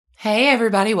Hey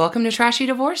everybody, welcome to Trashy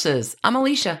Divorces. I'm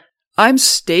Alicia. I'm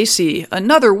Stacy.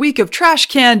 Another week of trash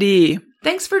candy.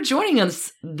 Thanks for joining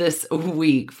us this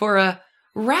week. For a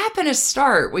wrap and a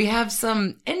start, we have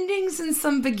some endings and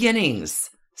some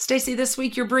beginnings. Stacy, this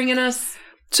week you're bringing us...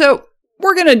 So,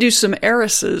 we're going to do some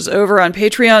heiresses over on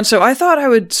Patreon, so I thought I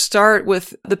would start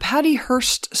with the Patty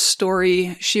Hearst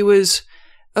story. She was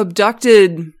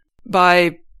abducted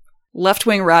by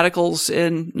left-wing radicals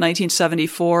in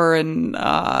 1974, and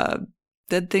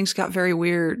then things got very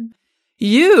weird.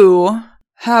 You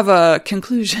have a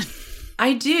conclusion.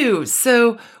 I do.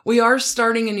 So we are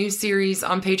starting a new series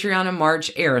on Patreon in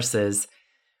March, Heiresses,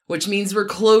 which means we're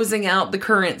closing out the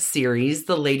current series,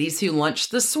 The Ladies Who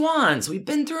Launched the Swans. We've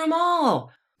been through them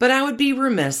all. But I would be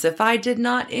remiss if I did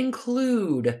not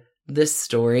include this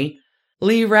story.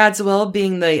 Lee Radziwill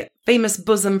being the famous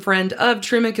bosom friend of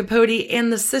Truman Capote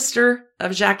and the sister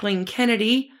of Jacqueline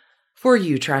Kennedy. For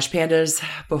you, Trash Pandas,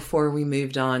 before we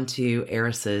moved on to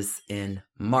Heiresses in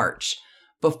March.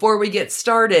 Before we get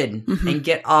started and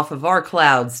get off of our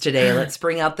clouds today, let's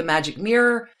bring out the magic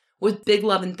mirror with big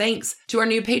love and thanks to our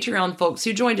new Patreon folks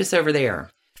who joined us over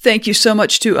there. Thank you so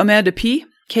much to Amanda P.,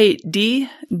 Kate D.,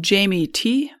 Jamie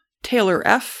T., Taylor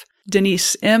F.,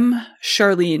 Denise M.,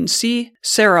 Charlene C.,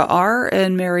 Sarah R.,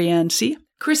 and Marianne C.,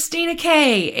 Christina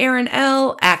K., Aaron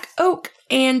L., Ack Oak,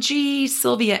 Angie,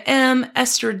 Sylvia M.,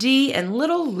 Esther D., and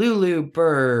little Lulu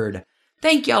Bird.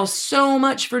 Thank y'all so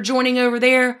much for joining over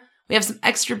there. We have some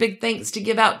extra big thanks to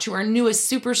give out to our newest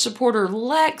super supporter,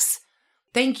 Lex.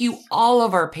 Thank you all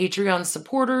of our Patreon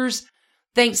supporters.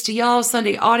 Thanks to y'all,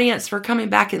 Sunday audience, for coming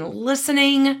back and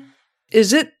listening.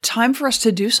 Is it time for us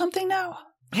to do something now?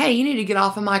 Hey, you need to get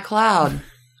off of my cloud.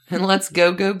 And let's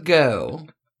go, go, go.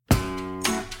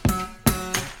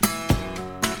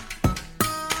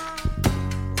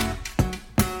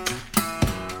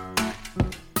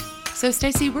 So,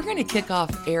 Stacy, we're going to kick off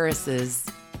Heiresses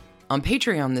on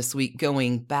Patreon this week,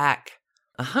 going back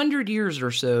 100 years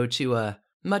or so to a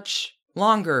much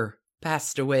longer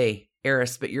passed away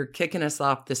heiress, but you're kicking us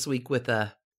off this week with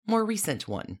a more recent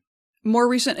one. More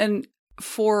recent, and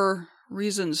for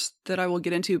reasons that I will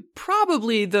get into,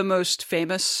 probably the most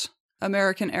famous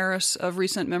American heiress of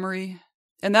recent memory.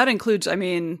 And that includes,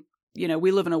 we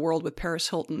live in a world with Paris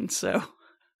Hilton, so.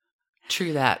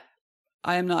 True that.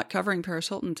 I am not covering Paris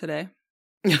Hilton today.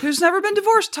 Who's never been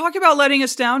divorced? Talk about letting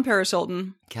us down, Paris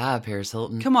Hilton. God, Paris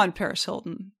Hilton. Come on, Paris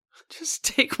Hilton. Just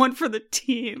take one for the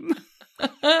team.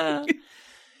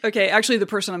 Okay, actually, the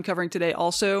person I'm covering today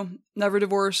also never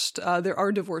divorced. There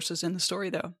are divorces in the story,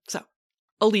 though. So,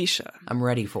 Alicia. I'm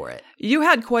ready for it. You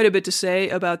had quite a bit to say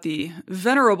about the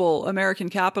venerable American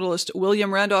capitalist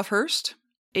William Randolph Hearst,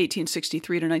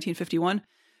 1863 to 1951,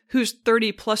 whose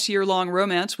 30-plus-year-long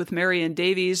romance with Marion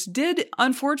Davies did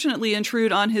unfortunately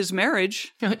intrude on his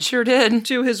marriage. It sure did.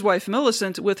 To his wife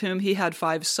Millicent, with whom he had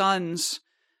 5 sons.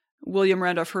 William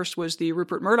Randolph Hearst was the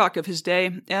Rupert Murdoch of his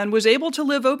day, and was able to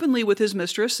live openly with his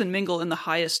mistress and mingle in the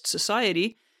highest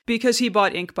society, because he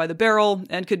bought ink by the barrel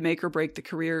and could make or break the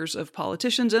careers of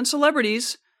politicians and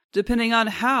celebrities, depending on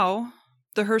how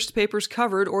the Hearst papers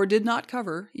covered or did not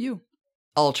cover you.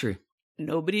 All true.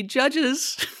 Nobody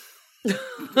judges.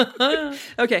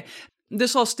 Okay,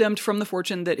 this all stemmed from the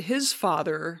fortune that his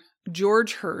father,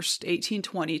 George Hearst,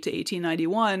 1820 to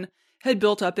 1891, had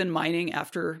built up in mining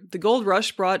after the gold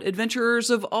rush brought adventurers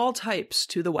of all types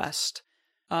to the West.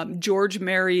 George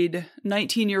married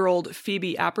 19-year-old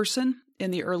Phoebe Apperson in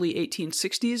the early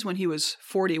 1860s when he was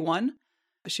 41.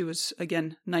 She was,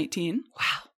 again, 19.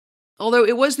 Wow. Although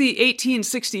it was the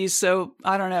 1860s, so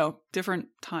I don't know, different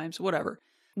times, whatever.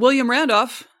 William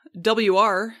Randolph,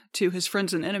 W.R., to his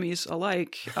friends and enemies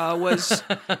alike, was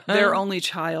their only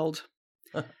child.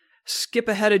 Skip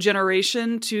ahead a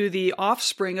generation to the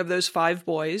offspring of those 5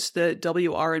 boys that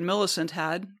W.R. and Millicent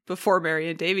had before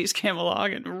Marion Davies came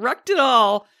along and wrecked it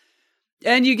all.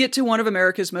 And you get to one of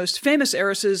America's most famous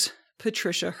heiresses,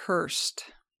 Patricia Hearst.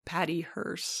 Patty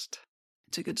Hearst.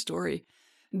 It's a good story.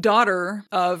 Daughter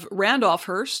of Randolph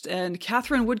Hearst and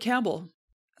Catherine Wood Campbell.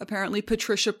 Apparently,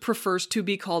 Patricia prefers to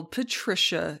be called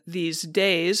Patricia these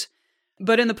days.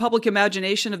 But in the public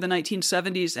imagination of the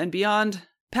 1970s and beyond,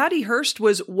 Patty Hearst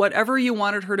was whatever you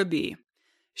wanted her to be.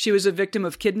 She was a victim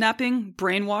of kidnapping,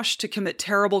 brainwashed to commit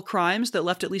terrible crimes that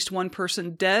left at least one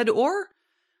person dead, or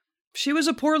she was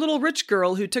a poor little rich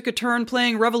girl who took a turn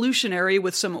playing revolutionary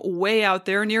with some way out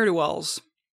there ne'er-do-wells.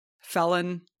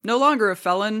 Felon, no longer a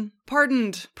felon,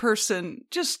 pardoned person,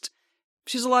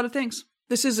 she's a lot of things.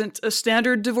 This isn't a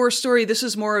standard divorce story. This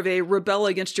is more of a rebel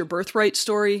against your birthright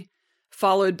story,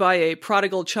 followed by a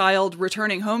prodigal child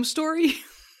returning home story.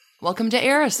 Welcome to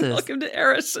Heiresses. Welcome to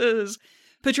Heiresses.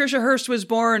 Patricia Hearst was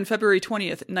born February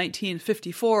 20th,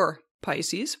 1954,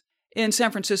 Pisces, in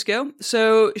San Francisco.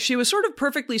 So she was sort of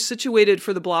perfectly situated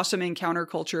for the blossoming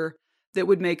counterculture that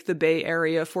would make the Bay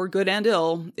Area, for good and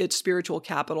ill, its spiritual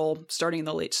capital starting in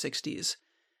the late 60s.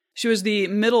 She was the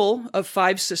middle of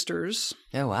 5 sisters.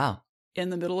 Oh, wow. In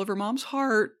the middle of her mom's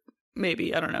heart,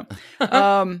 maybe, I don't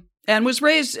know. And was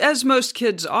raised, as most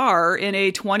kids are, in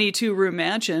a 22-room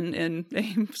mansion in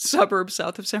a suburb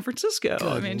south of San Francisco.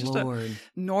 Good just Lord. a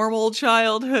normal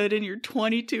childhood in your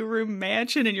 22-room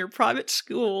mansion in your private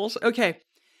schools. Okay.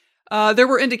 There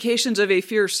were indications of a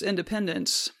fierce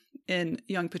independence in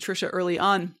young Patricia early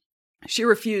on. She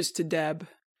refused to deb.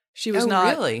 She was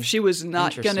really? She was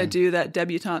not going to do that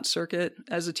debutante circuit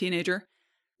as a teenager.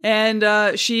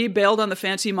 And she bailed on the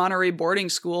fancy Monterey boarding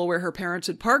school where her parents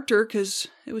had parked her because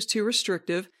it was too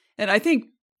restrictive. And I think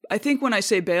when I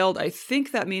say bailed, I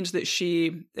think that means that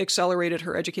she accelerated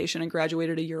her education and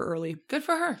graduated a year early. Good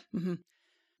for her. Mm-hmm.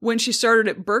 When she started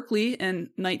at Berkeley in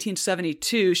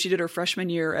 1972, she did her freshman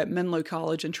year at Menlo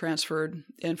College and transferred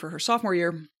in for her sophomore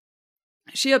year.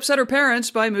 She upset her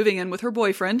parents by moving in with her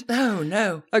boyfriend. Oh,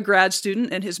 no. A grad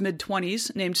student in his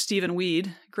mid-20s named Stephen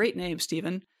Weed. Great name,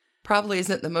 Stephen. Probably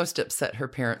isn't the most upset her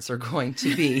parents are going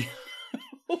to be.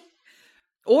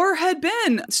 Or had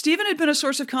been. Stephen had been a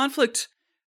source of conflict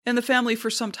in the family for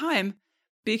some time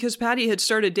because Patty had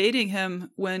started dating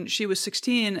him when she was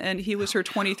 16 and he was her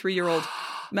 23-year-old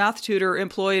math tutor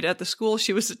employed at the school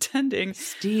she was attending.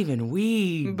 Stephen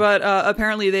Weed. But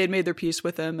apparently they had made their peace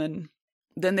with him, and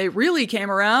then they really came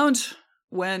around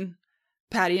when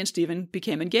Patty and Stephen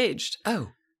became engaged.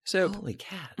 Oh. So, holy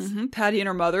cats. Patty and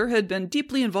her mother had been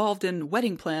deeply involved in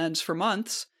wedding plans for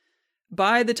months.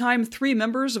 By the time 3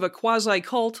 members of a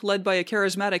quasi-cult led by a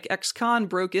charismatic ex-con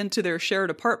broke into their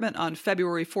shared apartment on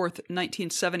February 4th,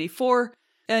 1974,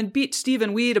 and beat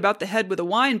Stephen Weed about the head with a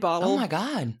wine bottle. Oh my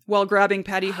God. While grabbing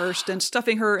Patty Hearst and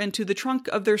stuffing her into the trunk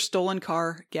of their stolen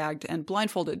car, gagged and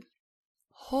blindfolded.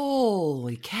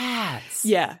 Holy cats.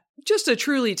 Yeah, just a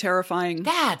truly terrifying...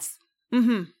 That's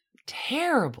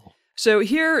terrible. So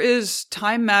here is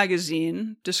Time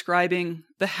magazine describing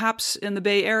the haps in the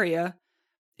Bay Area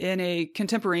in a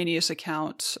contemporaneous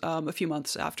account a few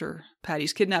months after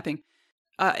Patty's kidnapping.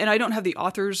 And I don't have the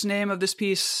author's name of this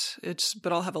piece,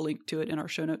 but I'll have a link to it in our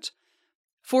show notes.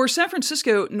 For San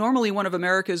Francisco, normally one of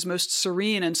America's most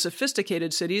serene and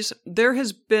sophisticated cities, there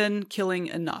has been killing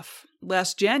enough.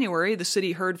 Last January, the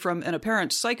city heard from an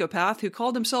apparent psychopath who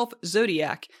called himself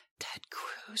Zodiac, Ted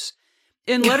Cruz.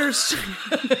 In letters...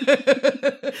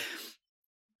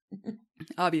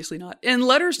 Obviously not. In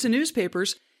letters to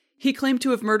newspapers, he claimed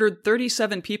to have murdered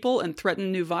 37 people and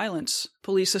threatened new violence.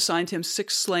 Police assigned him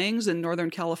 6 slayings in Northern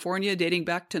California dating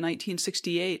back to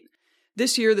 1968.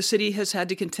 This year, the city has had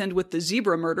to contend with the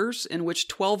Zebra murders, in which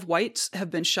 12 whites have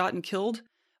been shot and killed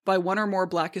by 1 or more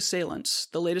black assailants.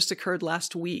 The latest occurred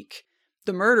last week.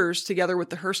 The murders, together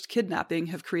with the Hearst kidnapping,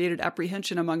 have created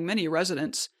apprehension among many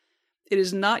residents. It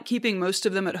is not keeping most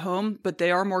of them at home, but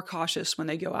they are more cautious when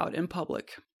they go out in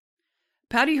public.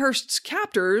 Patty Hearst's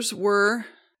captors were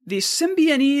the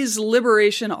Symbionese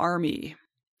Liberation Army.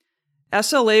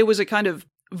 SLA was a kind of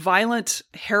violent,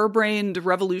 harebrained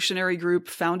revolutionary group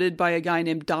founded by a guy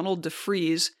named Donald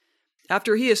DeFreeze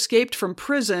after he escaped from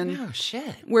prison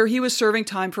where he was serving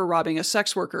time for robbing a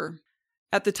sex worker.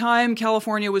 At the time,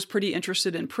 California was pretty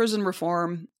interested in prison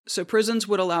reform, so prisons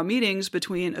would allow meetings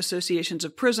between associations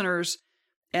of prisoners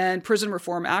and prison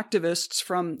reform activists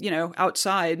from,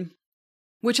 outside,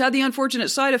 which had the unfortunate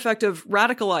side effect of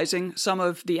radicalizing some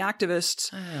of the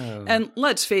activists. Oh. And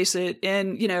let's face it,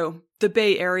 in, the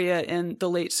Bay Area in the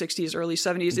late 60s, early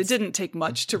 70s, it didn't take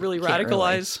much to really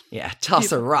radicalize.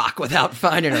 Toss a rock without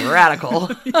finding a radical.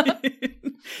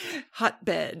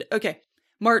 Hotbed. Okay.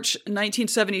 March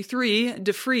 1973,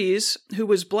 DeFreeze, who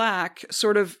was black,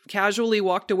 sort of casually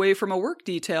walked away from a work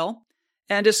detail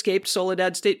and escaped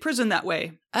Soledad State Prison that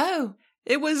way. Oh.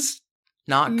 It was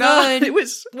not good.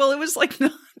 It's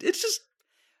just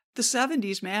the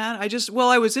 70s, man.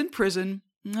 I was in prison.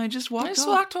 I just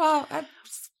walked while I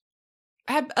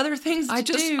had other things to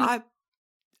do. I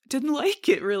didn't like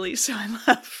it really, so I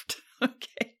left.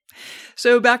 Okay.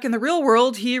 So back in the real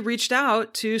world, he reached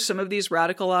out to some of these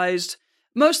radicalized,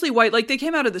 mostly white, they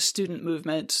came out of the student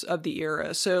movement of the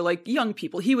era. So young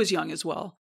people, he was young as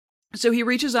well. So he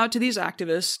reaches out to these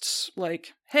activists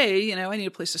hey, I need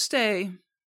a place to stay.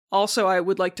 Also, I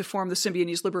would like to form the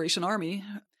Symbionese Liberation Army.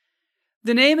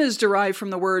 The name is derived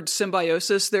from the word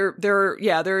symbiosis. There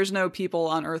is no people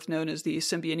on Earth known as the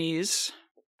Symbionese.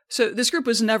 So this group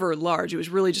was never large. It was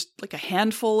really just a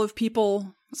handful of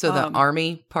people. So the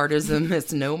army part is a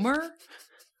misnomer?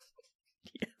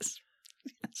 Yes.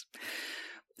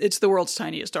 It's the world's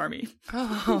tiniest army.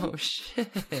 Oh,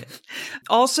 shit.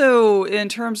 Also, in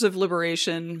terms of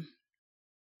liberation,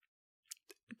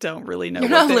 don't really know. You're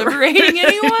not liberating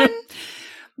anyone?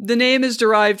 The name is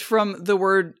derived from the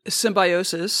word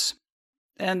symbiosis.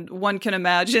 And one can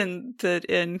imagine that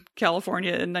in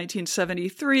California in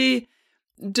 1973,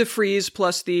 DeFreeze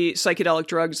plus the psychedelic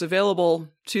drugs available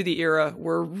to the era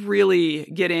were really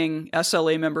getting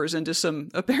SLA members into some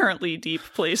apparently deep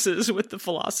places with the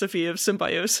philosophy of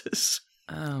symbiosis.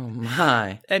 Oh,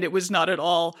 my. And it was not at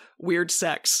all weird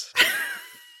sex.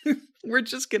 We're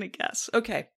just going to guess.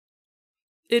 Okay.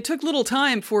 It took little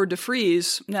time for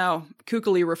DeFreeze, now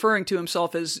kookily referring to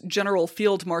himself as General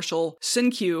Field Marshal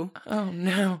Syncue, Oh,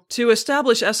 no. to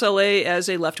establish SLA as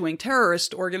a left-wing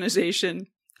terrorist organization.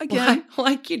 Again,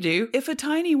 Like you do. if a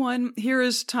tiny one, here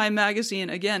is Time magazine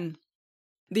again.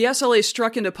 The SLA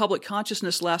struck into public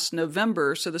consciousness last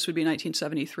November, so this would be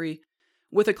 1973,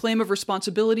 with a claim of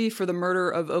responsibility for the murder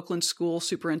of Oakland School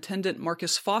Superintendent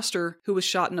Marcus Foster, who was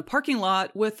shot in a parking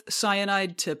lot with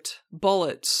cyanide-tipped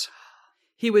bullets.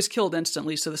 He was killed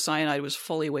instantly, so the cyanide was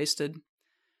fully wasted.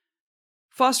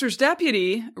 Foster's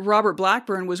deputy, Robert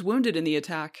Blackburn, was wounded in the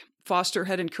attack. Foster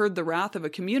had incurred the wrath of a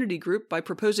community group by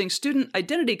proposing student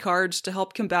identity cards to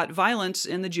help combat violence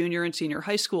in the junior and senior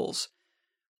high schools.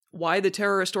 Why the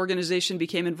terrorist organization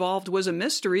became involved was a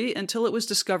mystery until it was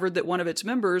discovered that one of its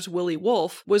members, Willie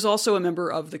Wolf, was also a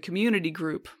member of the community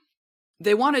group.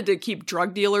 They wanted to keep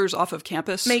drug dealers off of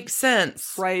campus. Makes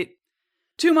sense. Right.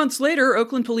 2 months later,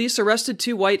 Oakland police arrested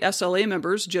 2 white SLA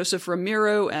members, Joseph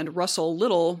Ramiro and Russell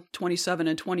Little, 27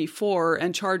 and 24,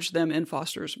 and charged them in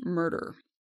Foster's murder.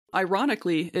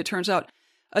 Ironically, it turns out,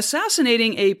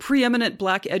 assassinating a preeminent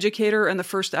black educator and the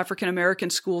first African-American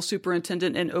school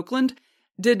superintendent in Oakland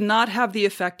did not have the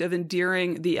effect of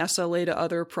endearing the SLA to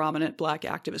other prominent black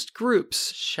activist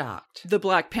groups. Shocked. The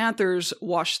Black Panthers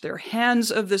washed their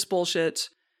hands of this bullshit.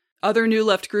 Other New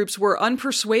Left groups were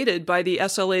unpersuaded by the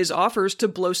SLA's offers to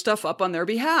blow stuff up on their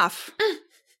behalf.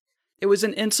 It was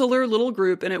an insular little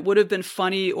group, and it would have been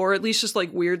funny, or at least just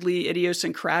like weirdly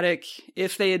idiosyncratic,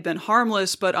 if they had been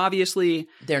harmless, but obviously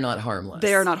They're not harmless.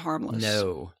 they are not harmless.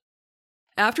 No.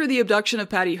 After the abduction of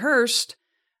Patty Hearst,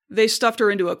 they stuffed her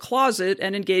into a closet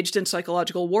and engaged in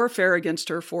psychological warfare against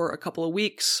her for a couple of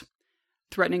weeks,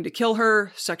 threatening to kill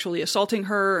her, sexually assaulting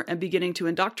her, and beginning to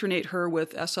indoctrinate her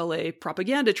with SLA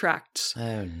propaganda tracts.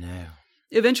 Oh, no.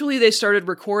 Eventually, they started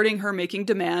recording her making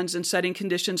demands and setting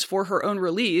conditions for her own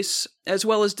release, as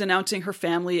well as denouncing her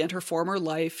family and her former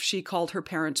life. She called her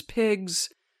parents pigs.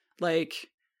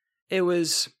 It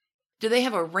was... Do they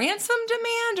have a ransom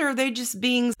demand, or are they just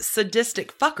being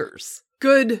sadistic fuckers?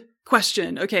 Good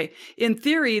question. Okay, in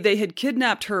theory, they had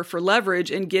kidnapped her for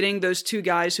leverage in getting those 2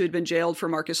 guys who had been jailed for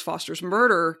Marcus Foster's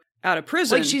murder out of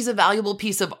prison. Like she's a valuable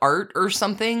piece of art or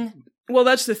something? Well,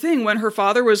 that's the thing. When her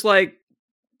father was like,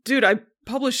 dude, I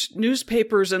publish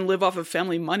newspapers and live off of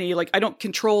family money. I don't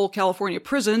control California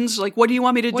prisons. What do you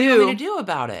want me to do? What do you want me to do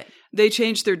about it? They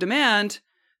changed their demand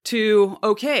to,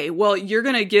 okay, well, you're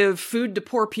going to give food to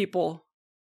poor people.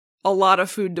 A lot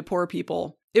of food to poor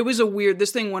people. It was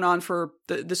this thing went on for,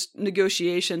 this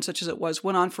negotiation, such as it was,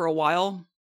 went on for a while.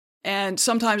 And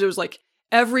sometimes it was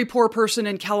every poor person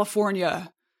in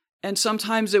California. And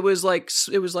sometimes it was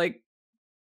 $1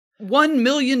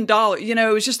 million.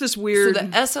 It was just this weird... So the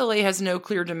SLA has no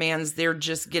clear demands. They're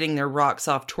just getting their rocks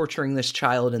off torturing this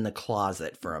child in the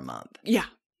closet for a month. Yeah.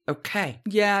 Okay.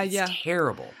 Yeah, It's yeah.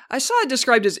 terrible. I saw it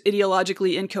described as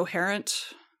ideologically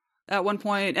incoherent at one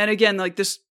point. And again,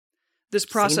 this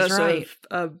process right.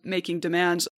 of making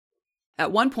demands.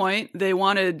 At one point, they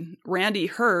wanted Randy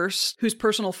Hearst, whose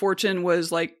personal fortune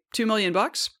was $2 million,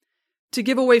 to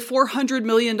give away $400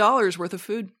 million worth of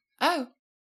food. Oh.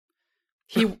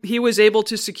 He was able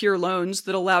to secure loans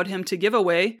that allowed him to give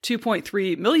away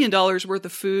 $2.3 million worth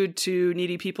of food to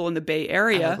needy people in the Bay I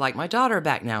Area. would like my daughter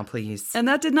back now, please. And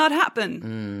that did not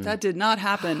happen. That did not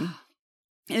happen.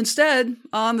 Instead,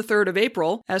 on the 3rd of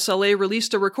April, SLA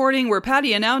released a recording where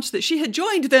Patty announced that she had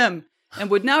joined them and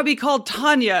would now be called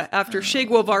Tanya after Che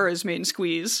Guevara's main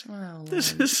squeeze. Well,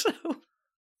 This is so...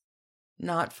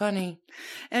 not funny.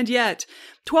 And yet,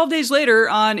 12 days later,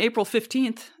 on April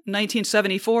 15th,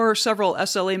 1974, several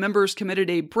SLA members committed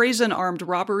a brazen armed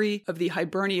robbery of the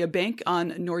Hibernia Bank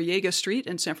on Noriega Street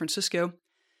in San Francisco.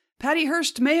 Patty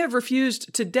Hearst may have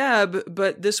refused to Deb,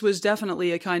 but this was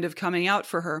definitely a kind of coming out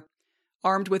for her.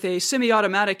 Armed with a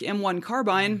semi-automatic M1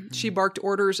 carbine, she barked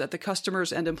orders at the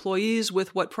customers and employees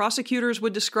with what prosecutors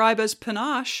would describe as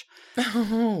panache.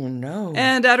 Oh, no.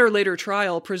 And at her later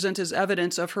trial, present as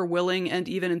evidence of her willing and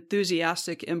even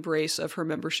enthusiastic embrace of her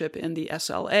membership in the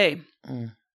SLA.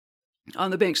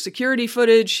 On the bank's security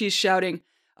footage, she's shouting,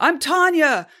 "I'm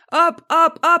Tanya! Up,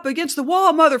 up, up against the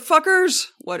wall, motherfuckers!"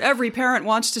 What every parent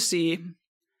wants to see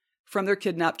from their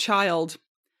kidnapped child.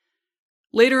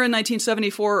 Later in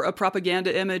 1974, a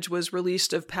propaganda image was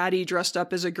released of Patty dressed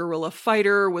up as a guerrilla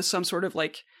fighter with some sort of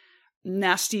like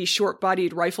nasty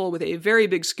short-bodied rifle with a very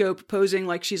big scope, posing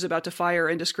like she's about to fire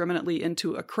indiscriminately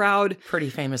into a crowd. Pretty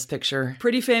famous picture.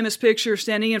 Pretty famous picture,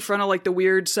 standing in front of like the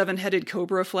weird 7-headed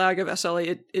cobra flag of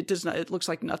SLA. It does not, it looks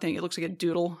like nothing. It looks like a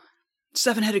doodle.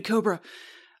 7-headed cobra.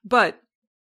 But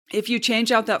if you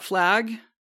change out that flag,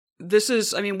 this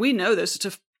is, I mean, we know this.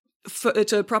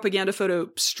 It's a propaganda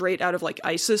photo straight out of like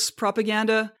ISIS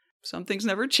propaganda. Some things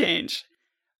never change.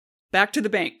 Back to the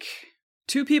bank.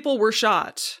 2 people were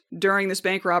shot during this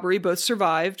bank robbery. Both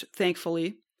survived,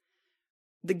 thankfully.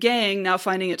 The gang, now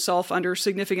finding itself under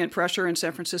significant pressure in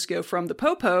San Francisco from the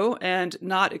Popo and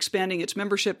not expanding its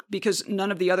membership because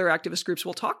none of the other activist groups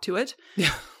will talk to it,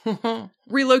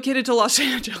 relocated to Los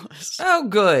Angeles. Oh,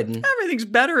 good. Everything's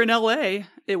better in LA.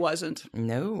 It wasn't.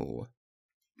 No.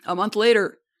 A month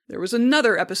later, there was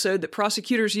another episode that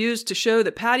prosecutors used to show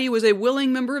that Patty was a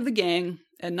willing member of the gang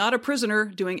and not a prisoner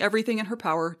doing everything in her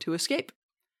power to escape.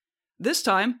 This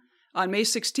time, on May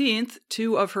 16th,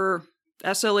 2 of her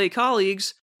SLA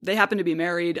colleagues, they happened to be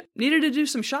married, needed to do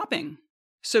some shopping.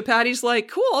 So Patty's like,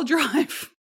 cool, I'll drive.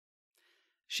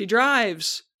 She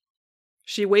drives.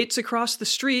 She waits across the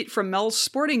street from Mel's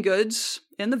Sporting Goods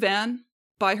in the van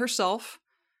by herself.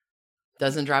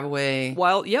 Doesn't drive away.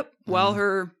 While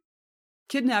her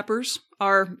kidnappers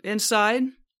are inside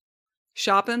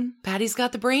shopping. Patty's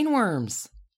got the brainworms.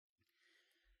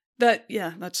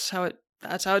 That's how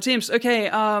it seems. Okay.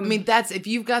 I mean, that's if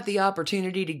you've got the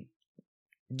opportunity to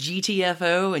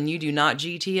GTFO and you do not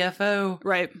GTFO.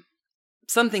 Right.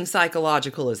 Something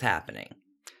psychological is happening.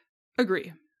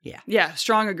 Agree. Yeah. Yeah,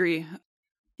 strong agree.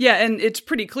 Yeah, and it's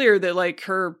pretty clear that like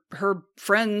her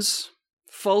friends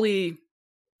fully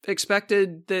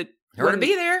expected that her to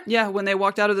be there. Yeah, when they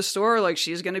walked out of the store, like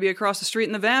she's going to be across the street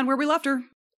in the van where we left her.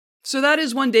 So that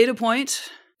is one data point.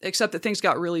 Except that things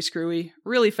got really screwy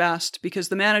really fast because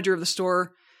the manager of the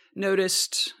store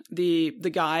noticed the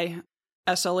guy,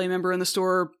 SLA member in the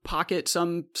store, pocket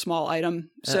some small item.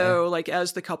 Uh-oh. So like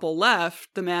as the couple left,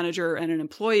 the manager and an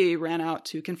employee ran out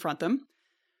to confront them.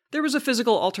 There was a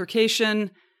physical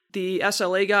altercation. The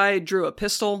SLA guy drew a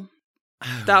pistol.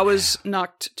 That was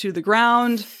knocked to the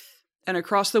ground. And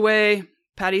across the way,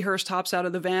 Patty Hearst hops out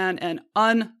of the van and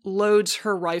unloads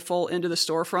her rifle into the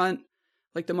storefront.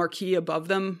 Like the marquee above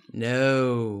them.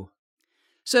 No.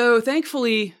 So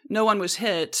thankfully, no one was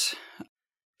hit.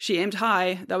 She aimed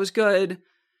high. That was good.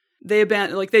 They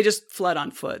just fled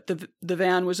on foot. The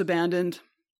van was abandoned.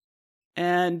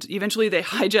 And eventually they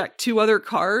hijacked 2 other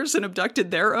cars and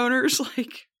abducted their owners,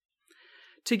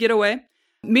 to get away.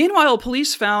 Meanwhile,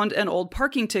 police found an old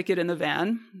parking ticket in the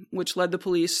van, which led the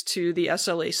police to the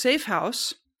SLA safe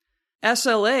house.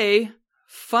 SLA...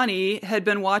 funny, had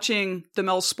been watching the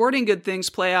Mel's Sporting Good things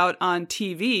play out on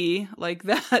TV like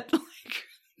that.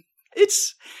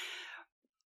 It's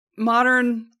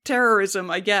modern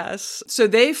terrorism, I guess. So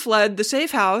they fled the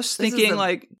safe house thinking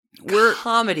like, we're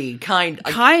comedy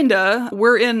kinda,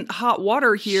 we're in hot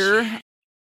water here. Shit.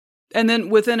 And then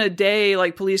within a day,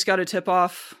 like police got a tip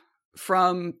off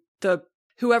from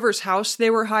whoever's house they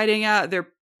were hiding at.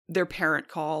 Their parent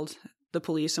called the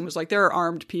police and was like, there are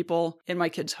armed people in my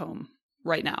kid's home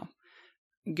right now.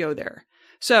 Go there.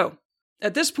 So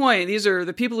at this point, these are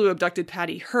the people who abducted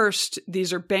Patty Hearst.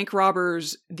 These are bank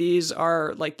robbers. These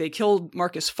are they killed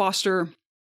Marcus Foster.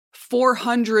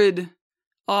 400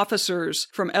 officers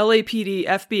from LAPD,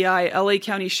 FBI, LA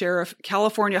County Sheriff,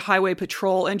 California Highway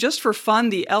Patrol, and just for fun,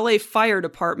 the LA Fire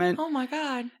Department. Oh my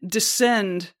God.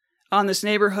 Descend on this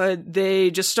neighborhood.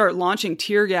 They just start launching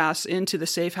tear gas into the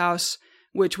safe house,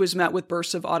 which was met with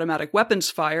bursts of automatic weapons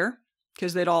fire,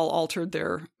 because they'd all altered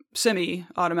their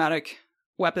semi-automatic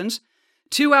weapons.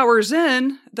 2 hours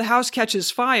in, the house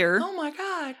catches fire. Oh my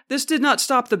God. This did not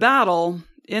stop the battle.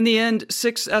 In the end,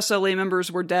 6 SLA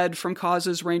members were dead from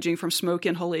causes ranging from smoke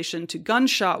inhalation to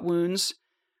gunshot wounds.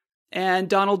 And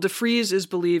Donald DeFries is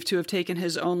believed to have taken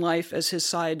his own life as his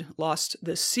side lost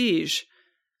this siege.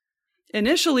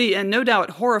 Initially, and no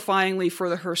doubt horrifyingly for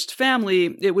the Hearst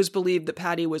family, it was believed that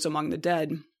Patty was among the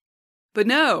dead. But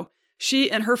no.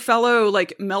 She and her fellow,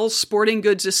 Mel's Sporting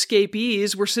Goods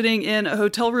escapees were sitting in a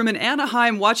hotel room in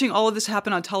Anaheim watching all of this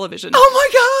happen on television. Oh my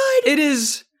God! It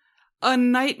is a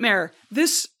nightmare.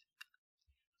 She's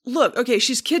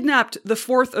kidnapped the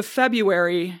 4th of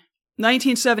February,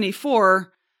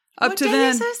 1974. What day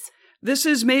is this? This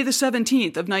is May the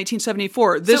 17th of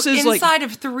 1974. This is inside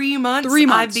of 3 months, 3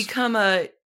 months. I've become a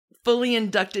fully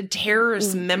inducted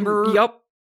terrorist member.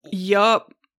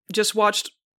 Yup. Just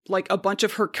watched like a bunch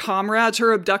of her comrades,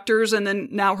 her abductors, and then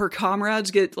now her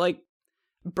comrades get like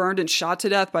burned and shot to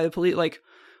death by the police. Like,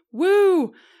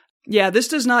 woo! Yeah, this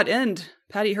does not end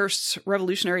Patty Hearst's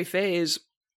revolutionary phase.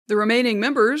 The remaining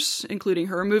members, including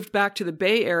her, moved back to the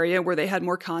Bay Area where they had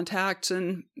more contacts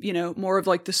and, more of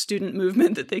like the student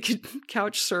movement that they could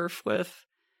couch surf with.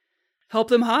 Help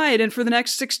them hide. And for the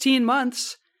next 16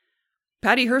 months,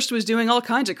 Patty Hearst was doing all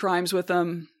kinds of crimes with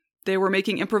them. They were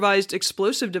making improvised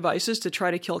explosive devices to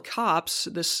try to kill cops.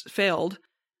 This failed,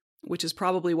 which is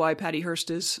probably why Patty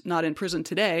Hearst is not in prison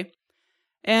today.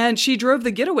 And she drove the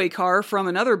getaway car from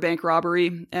another bank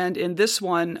robbery, and in this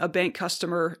one, a bank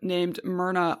customer named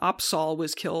Myrna Opsahl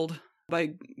was killed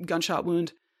by gunshot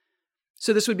wound.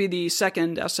 So this would be the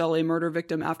second SLA murder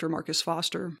victim after Marcus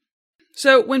Foster.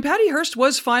 So when Patty Hearst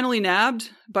was finally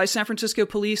nabbed by San Francisco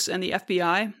police and the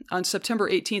FBI on September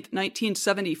 18th,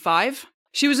 1975,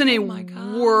 she was in a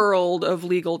world of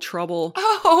legal trouble.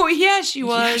 Oh, yeah, she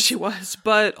was. Yeah, she was.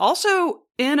 But also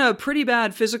in a pretty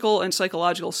bad physical and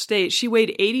psychological state. She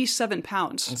weighed 87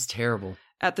 pounds. That's terrible.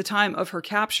 At the time of her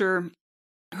capture,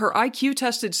 her IQ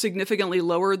tested significantly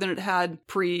lower than it had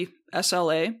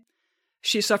pre-SLA.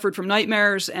 She suffered from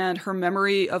nightmares, and her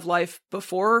memory of life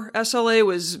before SLA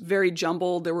was very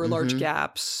jumbled. There were large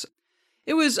gaps.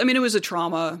 It was a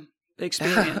trauma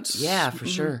experience. Yeah, for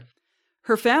sure.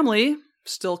 Her family,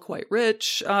 still quite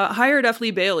rich, hired F.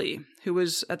 Lee Bailey, who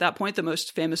was at that point the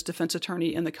most famous defense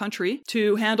attorney in the country,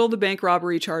 to handle the bank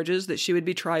robbery charges that she would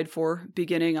be tried for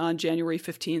beginning on January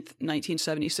 15th,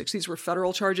 1976. These were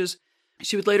federal charges.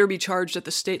 She would later be charged at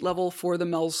the state level for the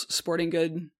Mel's Sporting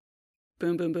Good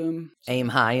boom, boom, boom. Aim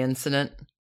high incident.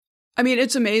 I mean,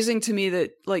 it's amazing to me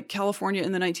that, like, California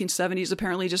in the 1970s,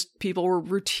 apparently just people were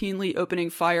routinely opening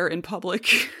fire in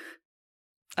public.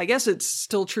 I guess it's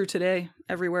still true today,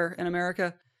 everywhere in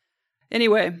America.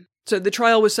 Anyway, so the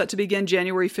trial was set to begin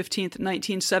January 15th,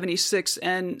 1976,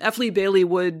 and F. Lee Bailey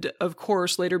would, of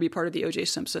course, later be part of the O.J.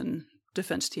 Simpson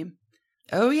defense team.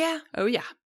 Oh, yeah? Oh, yeah.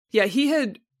 Yeah, he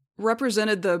had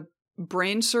represented the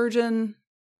brain surgeon,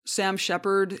 Sam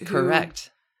Shepard. Correct.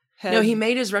 No, he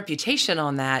made his reputation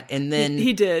on that, and then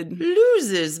he did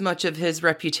loses much of his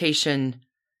reputation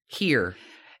here.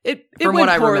 It From went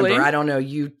what poorly. I remember, I don't know.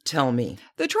 You tell me.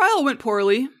 The trial went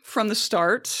poorly from the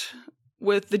start,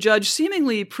 with the judge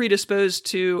seemingly predisposed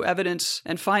to evidence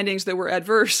and findings that were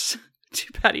adverse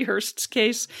to Patty Hearst's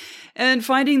case, and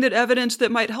finding that evidence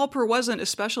that might help her wasn't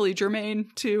especially germane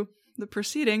to the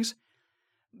proceedings.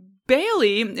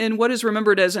 Bailey, in what is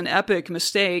remembered as an epic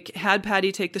mistake, had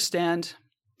Patty take the stand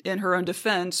in her own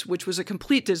defense, which was a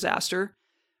complete disaster.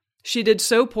 She did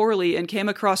so poorly and came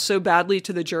across so badly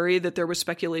to the jury that there was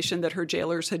speculation that her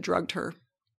jailers had drugged her.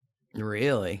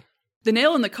 Really? The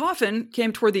nail in the coffin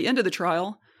came toward the end of the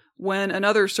trial when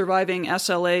another surviving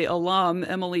SLA alum,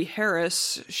 Emily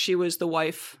Harris, she was the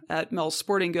wife at Mel's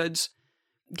Sporting Goods,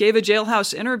 gave a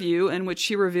jailhouse interview in which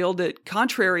she revealed that,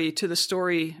 contrary to the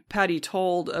story Patty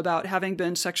told about having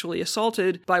been sexually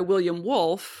assaulted by William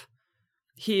Wolfe,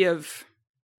 he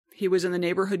was in the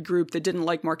neighborhood group that didn't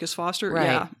like Marcus Foster. Right.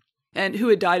 Yeah. And who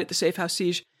had died at the safe house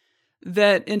siege,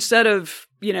 that instead of,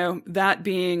 that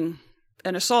being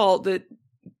an assault, that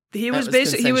he was her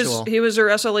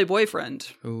SLA boyfriend.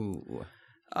 Ooh.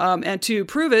 And to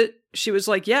prove it, she was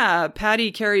like, yeah,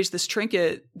 Patty carries this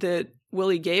trinket that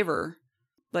Willie gave her.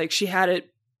 Like, she had it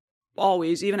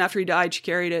always. Even after he died, she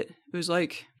carried it. It was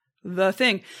like the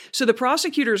thing. So the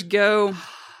prosecutors go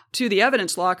to the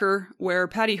evidence locker where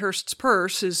Patty Hearst's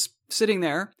purse is sitting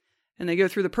there. And they go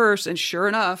through the purse, and sure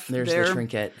enough, there's the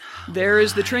trinket. There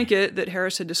is the trinket that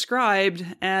Harris had described.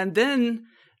 And then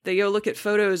they go look at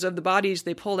photos of the bodies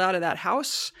they pulled out of that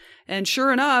house. And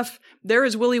sure enough, there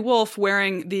is Willie Wolfe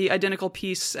wearing the identical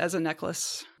piece as a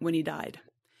necklace when he died.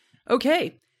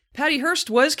 Okay, Patty Hearst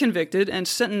was convicted and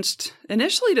sentenced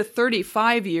initially to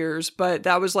 35 years, but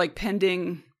that was like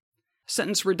pending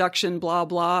sentence reduction, blah,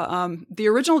 blah. The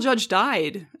original judge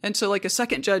died. And so like a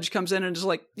second judge comes in and is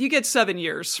like, you get 7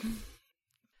 years.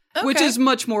 Okay. Which is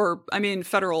much more,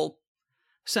 federal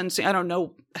sentencing. I don't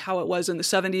know how it was in the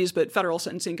 70s, but federal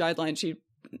sentencing guidelines, you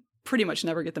pretty much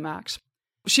never get the max.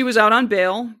 She was out on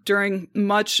bail during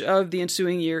much of the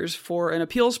ensuing years for an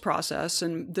appeals process,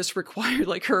 and this required,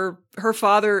 like, her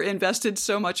father invested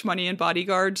so much money in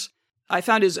bodyguards. I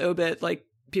found his obit, like,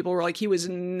 people were like, he was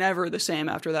never the same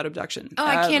after that abduction. Oh,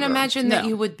 I can't imagine that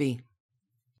you would be.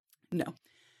 No.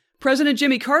 President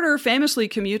Jimmy Carter famously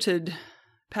commuted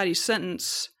Patty's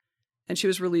sentence, and she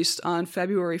was released on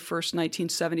February 1st,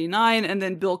 1979, and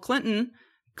then Bill Clinton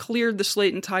cleared the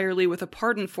slate entirely with a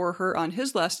pardon for her on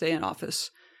his last day in office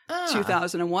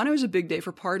 2001. It was a big day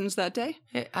for pardons that day.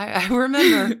 I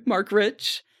remember. Mark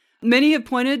Rich. Many have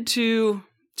pointed to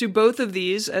both of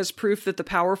these as proof that the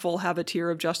powerful have a tier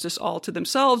of justice all to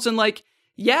themselves. And what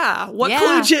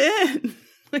clued you in?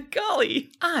 Like,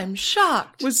 golly. I'm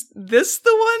shocked. Was this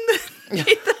the one that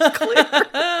made that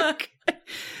clear? Okay.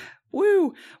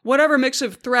 Woo. Whatever mix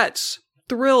of threats,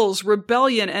 thrills,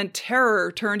 rebellion, and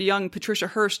terror turned young Patricia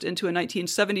Hearst into a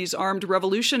 1970s armed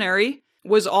revolutionary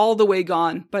was all the way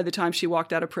gone by the time she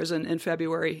walked out of prison in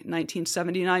February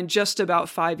 1979, just about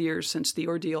 5 years since the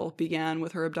ordeal began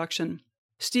with her abduction.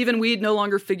 Stephen Weed no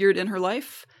longer figured in her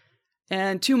life,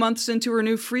 and 2 months into her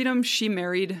new freedom, she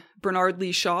married Bernard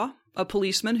Lee Shaw, a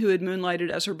policeman who had moonlighted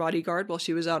as her bodyguard while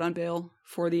she was out on bail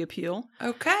for the appeal.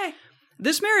 Okay.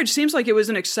 This marriage seems like it was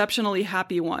an exceptionally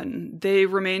happy one. They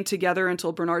remained together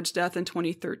until Bernard's death in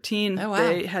 2013. Oh, wow.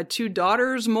 They had 2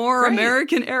 daughters, more Great.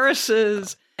 American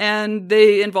heiresses, and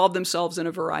they involved themselves in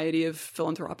a variety of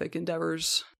philanthropic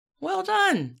endeavors. Well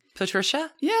done,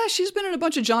 Patricia. Yeah, she's been in a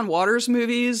bunch of John Waters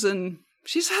movies, and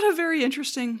she's had a very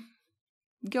interesting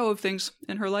go of things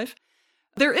in her life.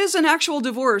 There is an actual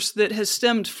divorce that has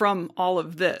stemmed from all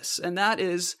of this, and that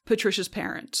is Patricia's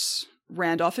parents,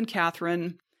 Randolph and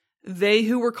Catherine. They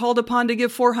who were called upon to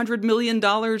give $400 million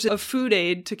of food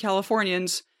aid to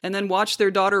Californians and then watched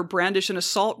their daughter brandish an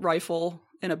assault rifle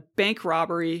in a bank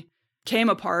robbery came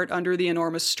apart under the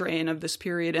enormous strain of this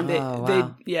period. And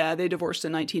they divorced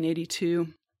in 1982.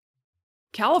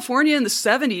 California in the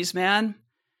 70s, man.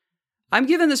 I'm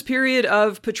giving this period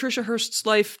of Patricia Hearst's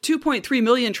life 2.3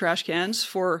 million trash cans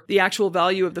for the actual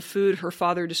value of the food her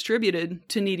father distributed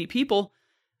to needy people.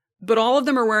 But all of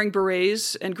them are wearing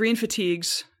berets and green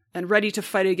fatigues and ready to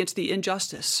fight against the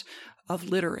injustice of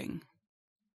littering.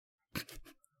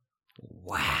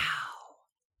 Wow.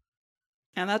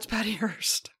 And that's Patty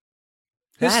Hearst.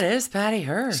 That is Patty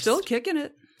Hearst. Still kicking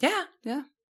it. Yeah. Yeah.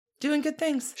 Doing good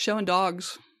things. Showing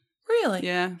dogs. Really?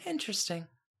 Yeah. Interesting.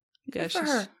 Yeah, Good for she's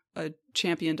her. a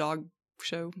champion dog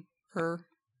show. Her.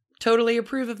 Totally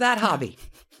approve of that hobby.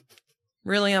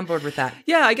 Really on board with that.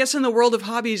 Yeah, I guess in the world of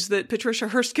hobbies that Patricia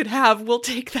Hearst could have, we'll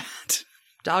take that.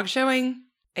 Dog showing,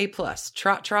 A+.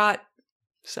 Trot.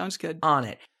 Sounds good. On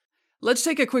it. Let's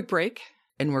take a quick break.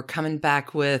 And we're coming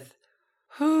back with,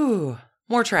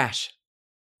 more trash.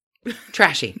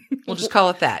 Trashy. We'll just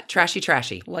call it that.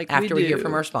 Trashy. Like after we we hear do.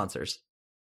 from our sponsors.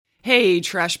 Hey,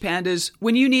 Trash Pandas.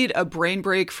 When you need a brain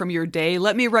break from your day,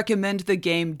 let me recommend the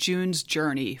game June's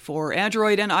Journey for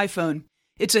Android and iPhone.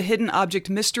 It's a hidden object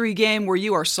mystery game where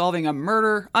you are solving a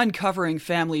murder, uncovering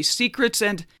family secrets,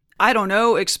 and,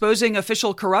 exposing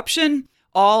official corruption,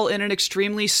 all in an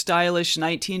extremely stylish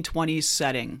 1920s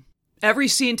setting. Every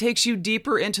scene takes you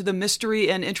deeper into the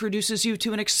mystery and introduces you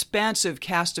to an expansive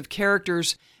cast of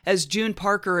characters as June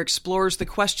Parker explores the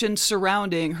questions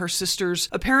surrounding her sister's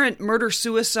apparent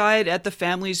murder-suicide at the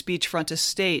family's beachfront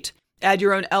estate. Add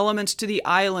your own elements to the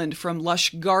island, from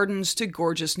lush gardens to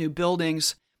gorgeous new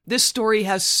buildings. This story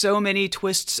has so many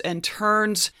twists and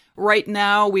turns. Right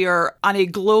now, we are on a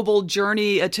global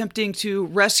journey attempting to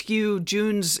rescue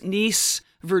June's niece,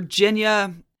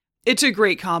 Virginia. It's a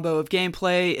great combo of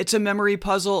gameplay. It's a memory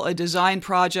puzzle, a design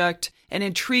project, an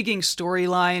intriguing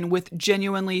storyline with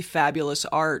genuinely fabulous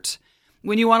art.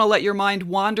 When you want to let your mind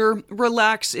wander,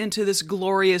 relax into this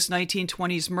glorious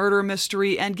 1920s murder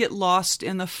mystery and get lost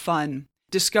in the fun.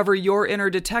 Discover your inner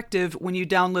detective when you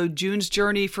download June's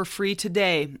Journey for free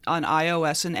today on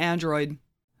iOS and Android.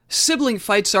 Sibling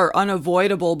fights are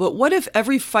unavoidable, but what if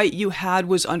every fight you had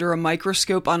was under a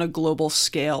microscope on a global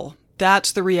scale?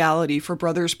 That's the reality for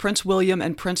brothers Prince William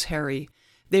and Prince Harry.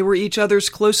 They were each other's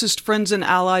closest friends and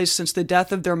allies since the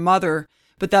death of their mother,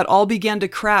 but that all began to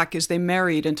crack as they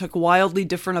married and took wildly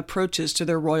different approaches to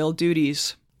their royal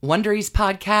duties. Wondery's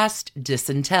podcast,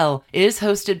 Disintel, is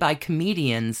hosted by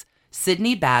comedians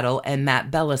Sydney Battle and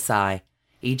Matt Belisai.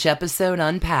 Each episode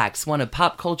unpacks one of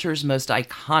pop culture's most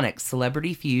iconic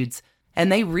celebrity feuds,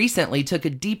 and they recently took a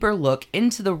deeper look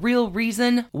into the real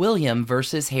reason William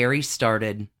versus Harry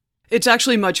started. It's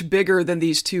actually much bigger than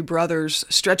these two brothers,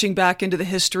 stretching back into the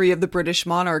history of the British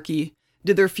monarchy.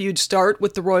 Did their feud start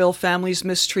with the royal family's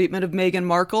mistreatment of Meghan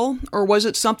Markle, or was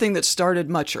it something that started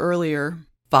much earlier?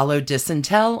 Follow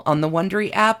Disintel on the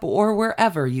Wondery app or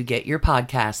wherever you get your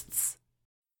podcasts.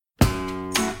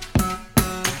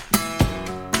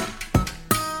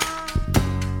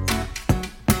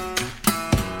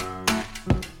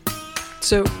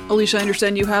 So, Alicia, I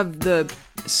understand you have the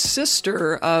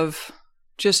sister of,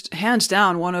 just hands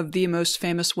down, one of the most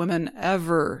famous women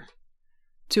ever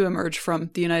to emerge from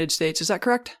the United States. Is that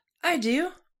correct? I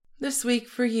do. This week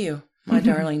for you, my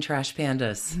darling Trash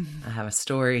Pandas. I have a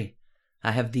story.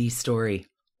 I have the story.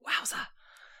 Wowza.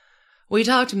 We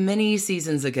talked many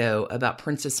seasons ago about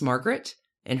Princess Margaret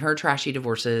and her trashy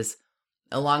divorces,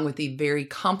 along with the very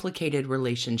complicated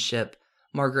relationship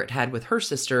Margaret had with her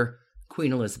sister,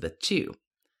 Queen Elizabeth II.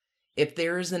 If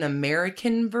there is an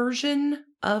American version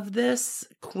of this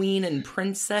queen and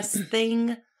princess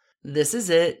thing, this is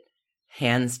it,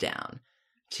 hands down.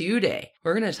 Today,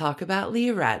 we're going to talk about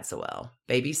Leah Radziwill,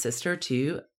 baby sister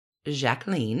to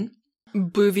Jacqueline.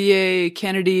 Bouvier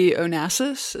Kennedy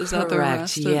Onassis? Is that the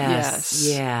rest? Yes.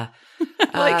 Yeah.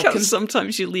 I like how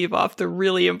sometimes you leave off the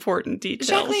really important details.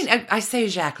 Jacqueline, I say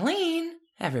Jacqueline.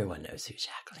 Everyone knows who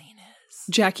Jacqueline is.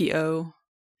 Jackie O.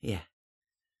 Yeah.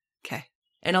 Okay.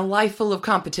 And a life full of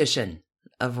competition,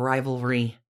 of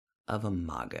rivalry, of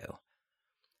imago.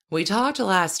 We talked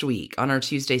last week on our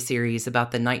Tuesday series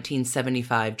about the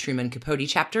 1975 Truman Capote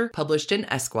chapter published in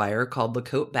Esquire called The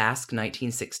Cote Basque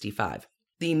 1965.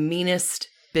 The meanest,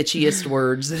 bitchiest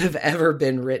words that have ever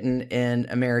been written in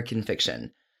American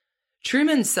fiction.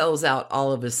 Truman sells out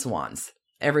all of his swans,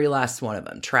 every last one of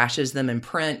them, trashes them in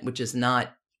print, which is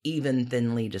not even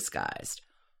thinly disguised.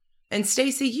 And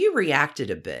Stacey, you reacted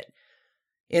a bit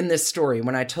in this story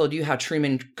when I told you how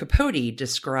Truman Capote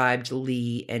described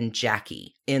Lee and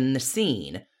Jackie in the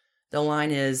scene. The line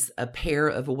is, a pair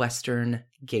of Western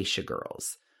geisha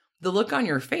girls. The look on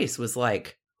your face was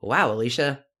like, wow,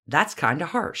 Alicia, that's kind of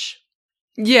harsh.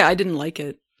 Yeah, I didn't like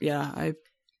it. Yeah, I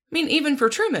mean, even for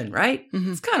Truman, right?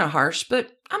 Mm-hmm. It's kind of harsh,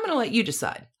 but I'm going to let you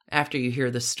decide after you hear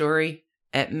the story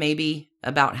at maybe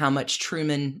about how much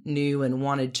Truman knew and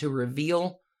wanted to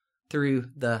reveal through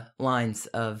the lines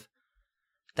of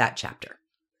that chapter.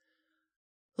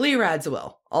 Leah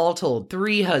Radziwill, all told,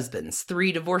 3 husbands,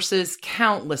 3 divorces,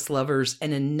 countless lovers,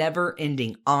 and a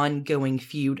never-ending ongoing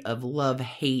feud of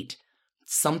love-hate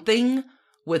something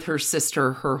with her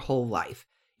sister her whole life.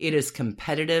 It is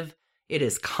competitive, it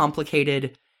is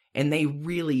complicated, and they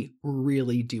really,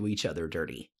 really do each other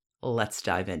dirty. Let's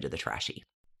dive into the trashy.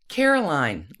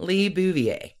 Caroline Lee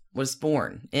Bouvier was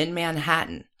born in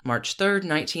Manhattan, March 3rd,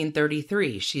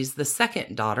 1933. She's the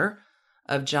second daughter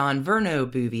of John Verno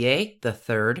Bouvier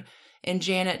III and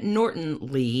Janet Norton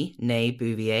Lee, née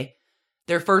Bouvier.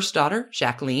 Their first daughter,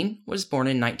 Jacqueline, was born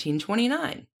in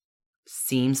 1929.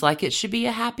 Seems like it should be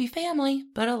a happy family,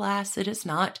 but alas, it is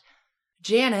not.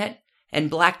 Janet and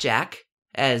Blackjack,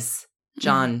 as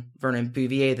John Vernon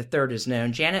Bouvier III is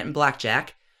known, Janet and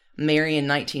Blackjack marry in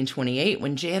 1928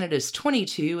 when Janet is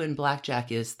 22 and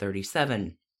Blackjack is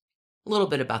 37. A little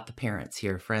bit about the parents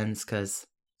here, friends, because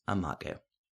imago.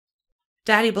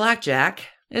 Daddy Blackjack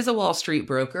is a Wall Street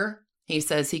broker. He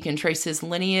says he can trace his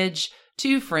lineage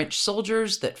to French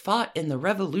soldiers that fought in the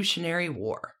Revolutionary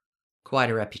War. Quite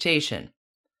a reputation.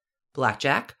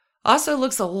 Blackjack also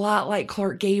looks a lot like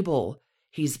Clark Gable.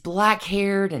 He's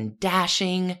black-haired and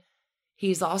dashing.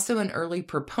 He's also an early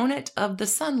proponent of the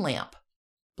sun lamp.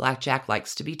 Blackjack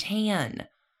likes to be tan.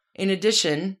 In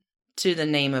addition to the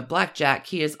name of Blackjack,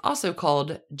 he is also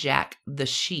called Jack the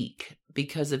Chic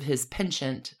because of his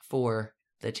penchant for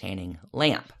the tanning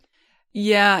lamp.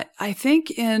 Yeah, I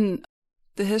think in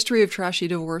the history of trashy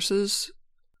divorces,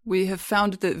 we have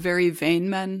found that very vain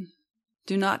men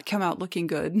do not come out looking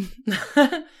good.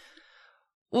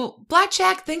 Well,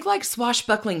 Blackjack, think like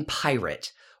swashbuckling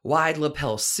pirate. Wide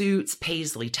lapel suits,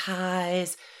 paisley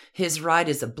ties. His ride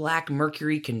is a black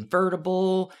Mercury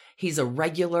convertible. He's a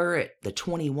regular at the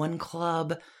 21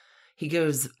 Club. He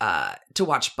goes to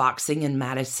watch boxing in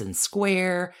Madison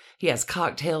Square. He has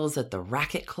cocktails at the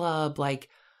Racket Club. Like,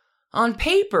 on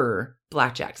paper,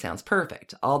 Blackjack sounds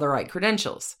perfect. All the right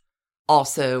credentials.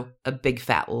 Also, a big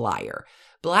fat liar.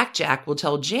 Blackjack will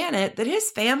tell Janet that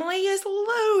his family is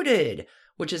loaded,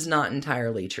 which is not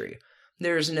entirely true.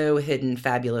 There's no hidden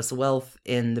fabulous wealth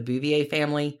in the Bouvier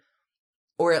family,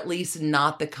 or at least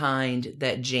not the kind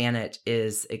that Janet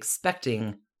is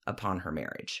expecting upon her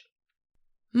marriage.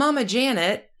 Mama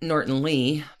Janet, Norton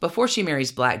Lee, before she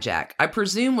marries Blackjack, I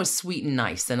presume was sweet and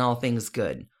nice and all things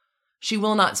good. She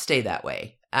will not stay that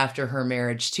way after her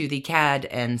marriage to the cad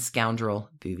and scoundrel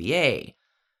Bouvier.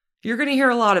 You're going to hear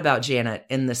a lot about Janet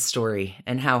in this story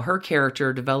and how her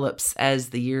character develops as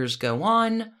the years go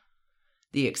on.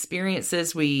 The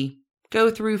experiences we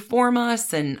go through form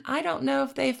us, and I don't know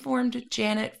if they formed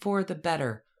Janet for the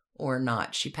better or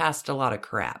not. She passed a lot of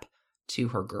crap to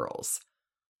her girls.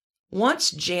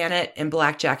 Once Janet and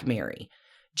Blackjack marry,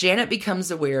 Janet becomes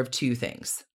aware of 2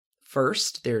 things.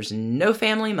 First, there's no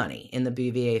family money in the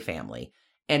Bouvier family,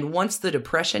 and once the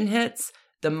Depression hits,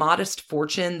 the modest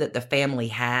fortune that the family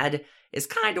had is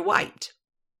kind of wiped.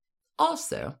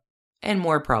 Also, and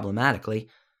more problematically,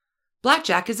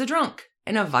 Blackjack is a drunk,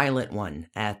 and a violent one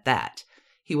at that.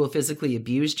 He will physically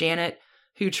abuse Janet,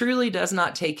 who truly does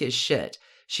not take his shit.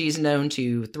 She's known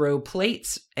to throw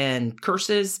plates and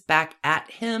curses back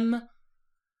at him.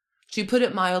 To put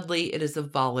it mildly, it is a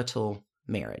volatile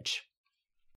marriage.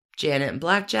 Janet and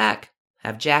Blackjack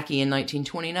have Jackie in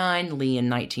 1929, Lee in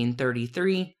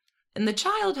 1933, and the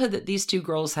childhood that these two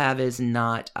girls have is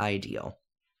not ideal.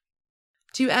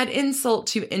 To add insult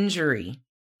to injury,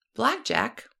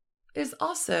 Blackjack is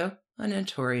also a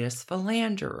notorious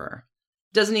philanderer.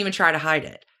 Doesn't even try to hide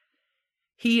it.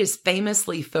 He is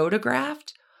famously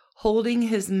photographed holding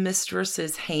his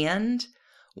mistress's hand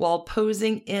while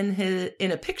posing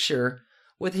in a picture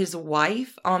with his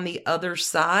wife on the other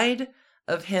side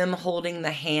of him holding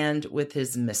the hand with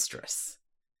his mistress.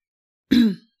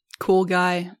 Cool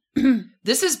guy.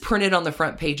 This is printed on the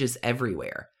front pages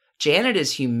everywhere. Janet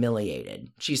is humiliated.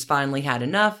 She's finally had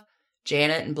enough.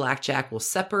 Janet and Blackjack will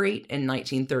separate in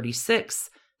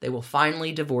 1936. They will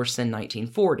finally divorce in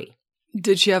 1940.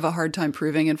 Did she have a hard time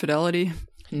proving infidelity?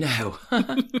 No,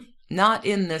 not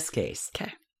in this case.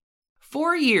 Okay.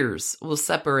 4 years will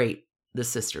separate the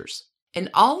sisters. And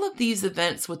all of these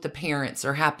events with the parents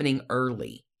are happening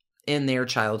early in their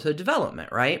childhood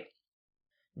development, right?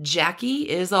 Jackie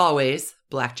is always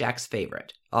Blackjack's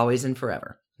favorite, always and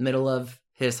forever, middle of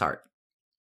his heart.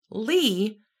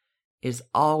 Lee is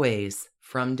always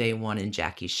from day one in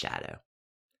Jackie's shadow.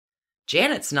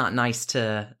 Janet's not nice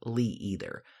to Lee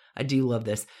either. I do love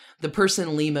this. The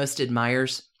person Lee most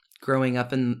admires growing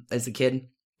up as a kid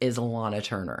is Alana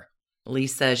Turner. Lee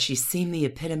says she seemed the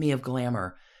epitome of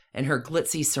glamour and her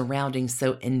glitzy surroundings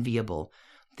so enviable,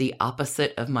 the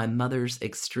opposite of my mother's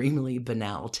extremely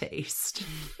banal taste.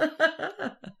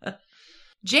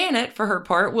 Janet, for her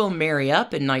part, will marry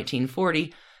up in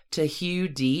 1940 to Hugh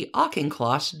D.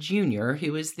 Auchincloss Jr.,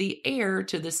 who is the heir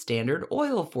to the Standard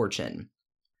Oil fortune.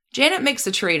 Janet makes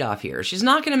a trade-off here. She's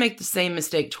not going to make the same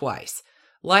mistake twice.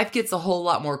 Life gets a whole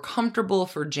lot more comfortable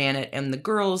for Janet and the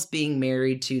girls being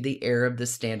married to the heir of the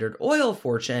Standard Oil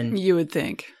fortune. You would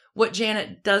think. What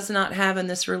Janet does not have in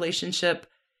this relationship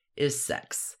is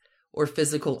sex or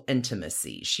physical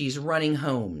intimacy. She's running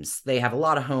homes. They have a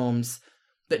lot of homes,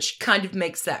 but she kind of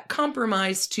makes that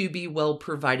compromise to be well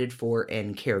provided for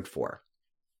and cared for.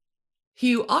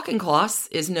 Hugh Auchincloss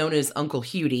is known as Uncle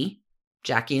Hudie.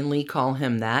 Jackie and Lee call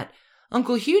him that.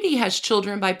 Uncle Hudie has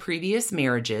children by previous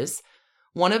marriages,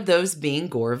 one of those being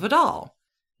Gore Vidal.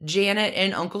 Janet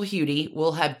and Uncle Hudie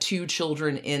will have 2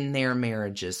 children in their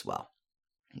marriage as well.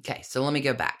 Okay, so let me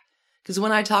go back. Because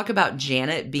when I talk about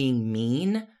Janet being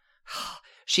mean,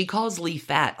 she calls Lee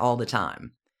fat all the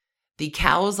time. The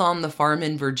cows on the farm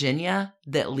in Virginia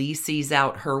that Lee sees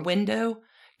out her window,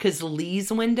 because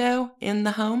Lee's window in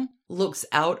the home looks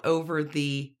out over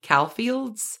the cow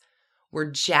fields, where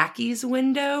Jackie's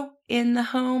window in the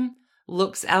home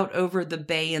looks out over the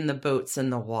bay and the boats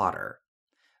and the water.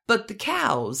 But the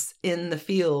cows in the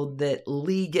field that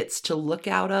Lee gets to look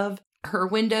out of her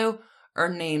window are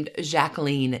named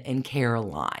Jacqueline and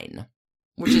Caroline,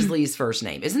 which is Lee's first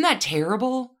name. Isn't that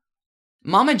terrible?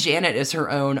 Mama Janet is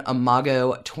her own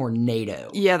Imago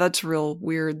tornado. Yeah, that's real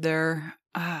weird there.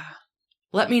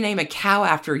 Let me name a cow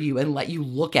after you and let you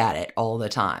look at it all the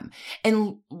time.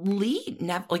 And Lee's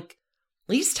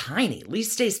tiny. Lee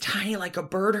stays tiny like a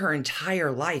bird her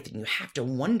entire life, and you have to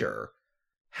wonder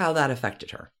how that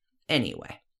affected her.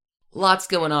 Anyway, lots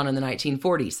going on in the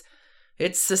 1940s.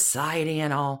 It's society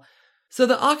and all. So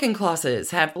the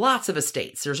Auchinclosses have lots of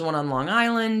estates. There's one on Long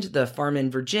Island, the farm in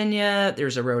Virginia,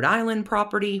 there's a Rhode Island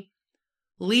property.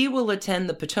 Lee will attend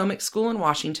the Potomac School in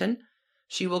Washington.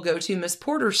 She will go to Miss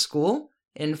Porter's school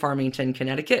in Farmington,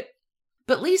 Connecticut.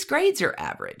 But Lee's grades are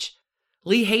average.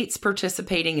 Lee hates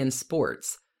participating in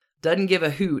sports. Doesn't give a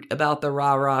hoot about the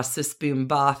rah-rah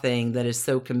sis-boom-bah thing that is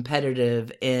so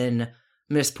competitive in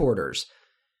Miss Porter's.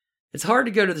 It's hard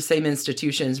to go to the same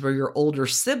institutions where your older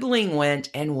sibling went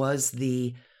and was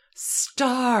the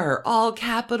star, all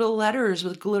capital letters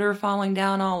with glitter falling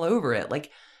down all over it.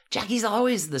 Like, Jackie's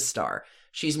always the star.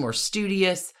 She's more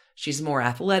studious. She's more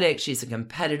athletic. She's a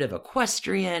competitive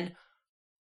equestrian.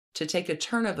 To take a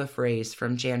turn of a phrase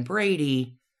from Jan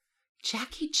Brady,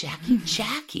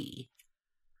 Jackie.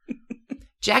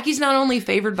 Jackie's not only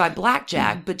favored by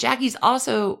Blackjack, but Jackie's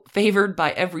also favored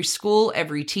by every school,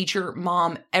 every teacher,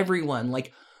 mom, everyone.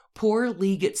 Like, poor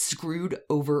Lee gets screwed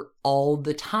over all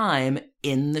the time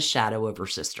in the shadow of her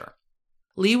sister.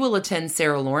 Lee will attend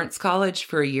Sarah Lawrence College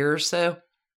for a year or so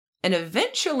and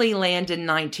eventually land in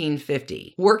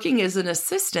 1950, working as an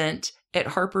assistant at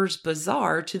Harper's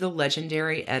Bazaar to the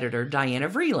legendary editor Diana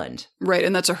Vreeland. Right,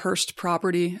 and that's a Hearst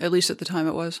property, at least at the time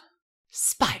it was.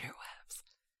 Spiderwebs.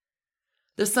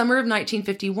 The summer of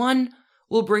 1951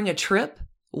 will bring a trip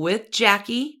With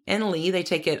Jackie and Lee, they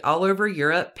take it all over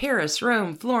Europe: Paris,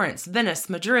 Rome, Florence, Venice,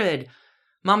 Madrid.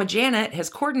 Mama Janet has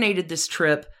coordinated this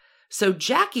trip, so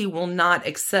Jackie will not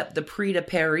accept the Prix de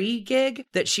Paris gig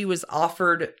that she was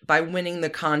offered by winning the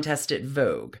contest at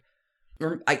Vogue.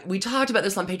 We talked about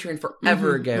this on Patreon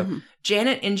forever ago.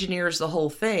 Janet engineers the whole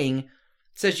thing,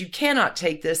 says you cannot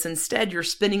take this. Instead, you're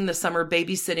spending the summer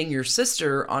babysitting your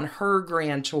sister on her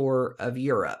grand tour of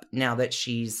Europe now that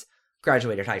she's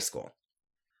graduated high school.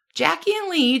 Jackie and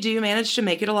Lee do manage to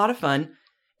make it a lot of fun,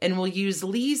 and will use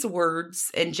Lee's words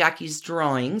and Jackie's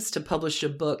drawings to publish a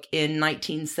book in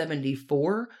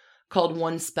 1974 called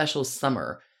One Special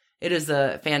Summer. It is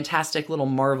a fantastic little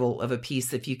marvel of a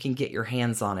piece if you can get your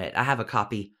hands on it. I have a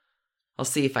copy. I'll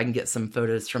see if I can get some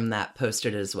photos from that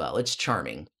posted as well. It's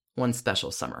charming. One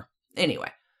Special Summer.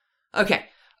 Anyway. Okay.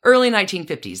 Early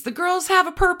 1950s. The girls have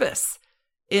a purpose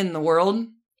in the world.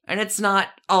 And it's not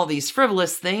all these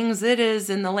frivolous things. It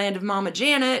is, in the land of Mama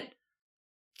Janet,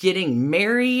 getting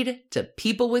married to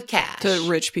people with cash. To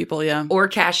rich people, yeah. Or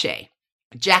cachet.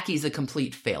 Jackie's a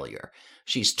complete failure.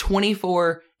 She's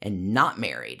 24 and not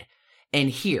married. And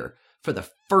here, for the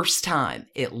first time,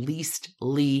 at least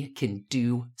Lee can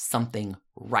do something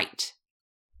right.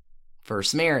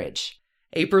 First marriage.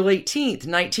 April 18th,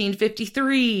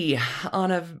 1953,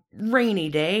 on a rainy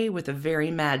day with a very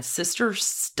mad sister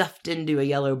stuffed into a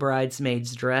yellow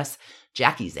bridesmaid's dress,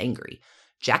 Jackie's angry.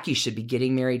 Jackie should be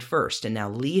getting married first, and now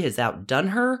Lee has outdone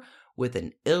her with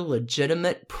an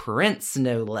illegitimate prince,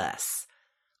 no less.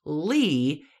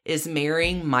 Lee is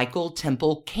marrying Michael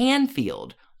Temple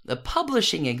Canfield, the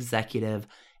publishing executive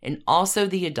and also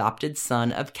the adopted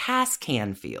son of Cass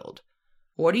Canfield.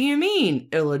 What do you mean,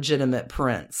 illegitimate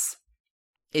prince?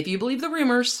 If you believe the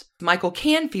rumors, Michael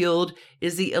Canfield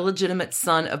is the illegitimate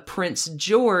son of Prince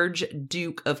George,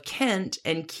 Duke of Kent,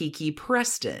 and Kiki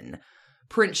Preston.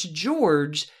 Prince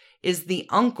George is the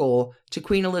uncle to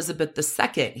Queen Elizabeth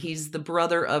II. He's the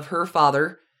brother of her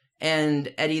father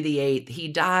and Eddie VIII. He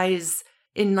dies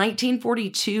in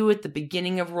 1942 at the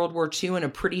beginning of World War II in a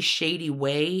pretty shady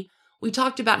way. We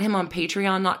talked about him on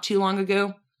Patreon not too long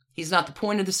ago. He's not the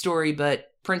point of the story, but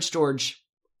Prince George,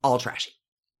 all trashy.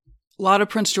 A lot of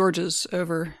Prince Georges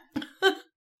over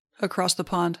across the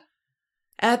pond.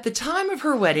 At the time of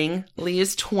her wedding, Lee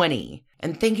is 20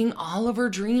 and thinking all of her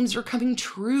dreams are coming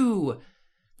true.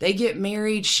 They get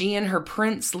married. She and her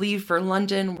prince leave for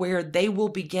London, where they will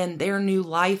begin their new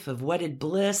life of wedded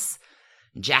bliss.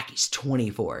 Jackie's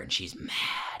 24 and she's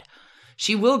mad.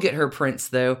 She will get her prince,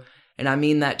 though, and I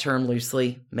mean that term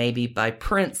loosely, maybe by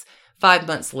prince, 5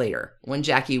 months later, when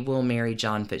Jackie will marry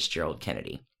John Fitzgerald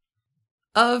Kennedy.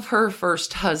 Of her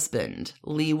first husband,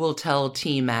 Lee will tell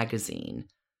T Magazine,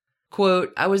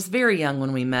 quote, "I was very young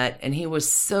when we met, and he was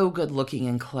so good looking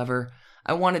and clever.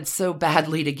 I wanted so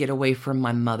badly to get away from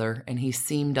my mother, and he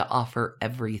seemed to offer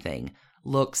everything: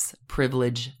 looks,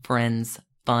 privilege, friends,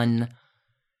 fun.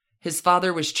 His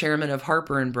father was chairman of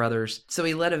Harper & Brothers, so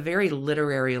he led a very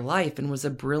literary life and was a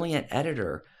brilliant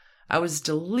editor. I was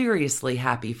deliriously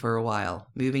happy for a while,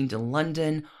 moving to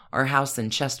London, our house in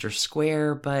Chester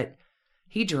Square, but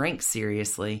he drank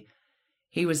seriously.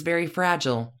 He was very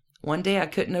fragile. One day I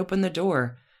couldn't open the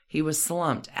door. He was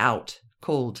slumped out,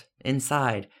 cold,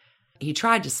 inside. He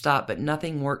tried to stop, but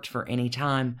nothing worked for any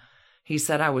time. He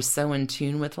said I was so in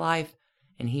tune with life,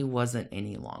 and he wasn't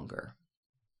any longer."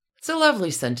 It's a lovely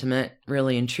sentiment,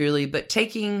 really and truly, but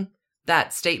taking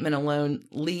that statement alone,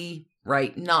 Lee,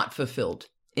 right, not fulfilled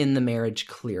in the marriage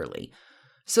clearly.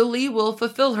 So Lee will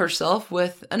fulfill herself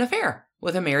with an affair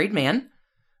with a married man,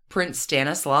 Prince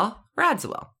Stanislaw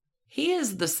Radziwill. He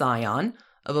is the scion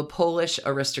of a Polish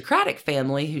aristocratic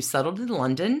family who settled in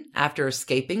London after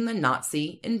escaping the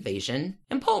Nazi invasion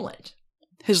in Poland.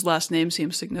 His last name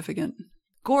seems significant.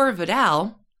 Gore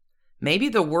Vidal, maybe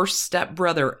the worst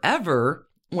stepbrother ever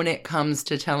when it comes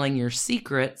to telling your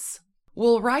secrets,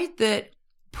 will write that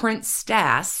Prince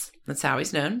Stas, that's how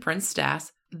he's known, Prince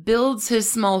Stas, builds his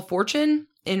small fortune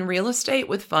in real estate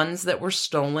with funds that were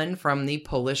stolen from the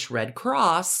Polish Red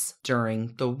Cross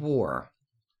during the war.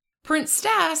 Prince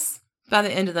Stas, by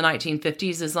the end of the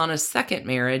 1950s, is on a second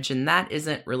marriage, and that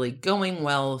isn't really going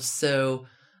well, so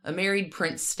a married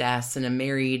Prince Stas and a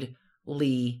married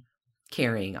Lee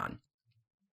carrying on.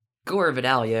 Gore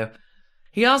Vidal,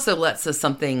 he also lets us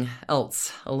something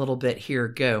else a little bit here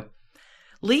go.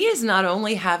 Lee is not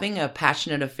only having a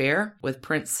passionate affair with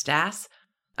Prince Stas,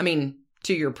 I mean,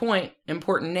 to your point,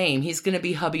 important name, he's going to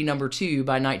be hubby number 2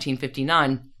 by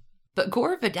 1959. But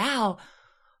Gore Vidal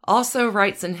also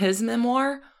writes in his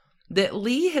memoir that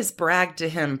Lee has bragged to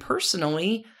him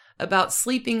personally about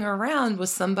sleeping around with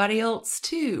somebody else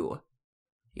too.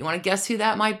 You want to guess who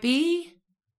that might be?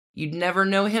 You'd never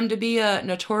know him to be a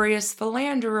notorious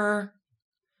philanderer.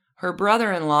 Her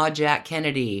brother-in-law, Jack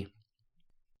Kennedy.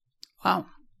 Wow.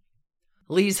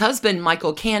 Lee's husband,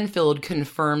 Michael Canfield,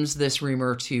 confirms this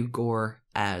rumor to Gore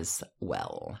as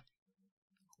well.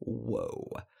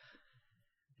 Whoa.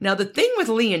 Now, the thing with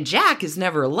Lee and Jack is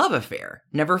never a love affair,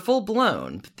 never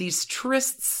full-blown. But these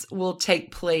trysts will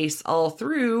take place all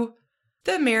through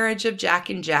the marriage of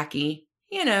Jack and Jackie,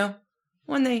 you know,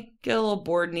 when they get a little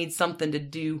bored, need something to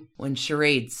do when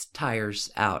charades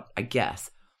tires out, I guess.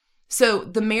 So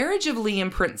the marriage of Lee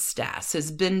and Prince Stas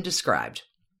has been described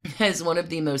as one of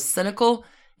the most cynical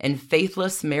and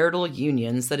faithless marital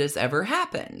unions that has ever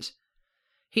happened.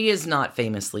 He is not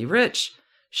famously rich.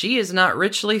 She is not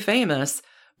richly famous.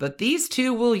 But these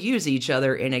two will use each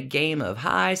other in a game of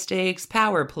high-stakes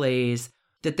power plays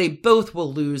that they both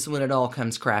will lose when it all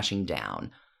comes crashing down.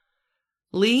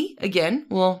 Lee, again,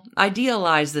 will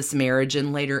idealize this marriage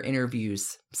in later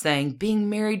interviews, saying, "Being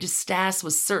married to Stas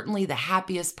was certainly the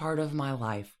happiest part of my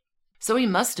life. So he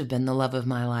must have been the love of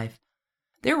my life.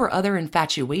 There were other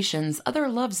infatuations, other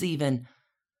loves even,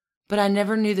 but I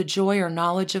never knew the joy or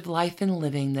knowledge of life and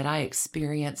living that I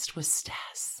experienced with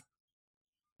Stas."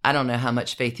 I don't know how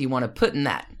much faith you want to put in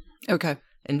that. Okay.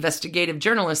 Investigative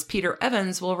journalist Peter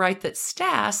Evans will write that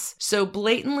Stas so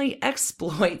blatantly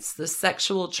exploits the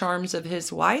sexual charms of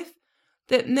his wife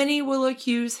that many will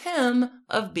accuse him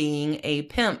of being a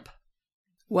pimp.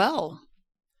 Well,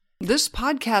 this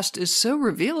podcast is so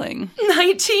revealing.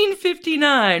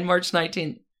 1959, March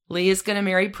 19th. Lee is going to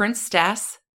marry Prince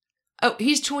Stas. Oh,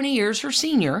 he's 20 years her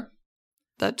senior.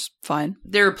 That's fine.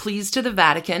 They're pleased to the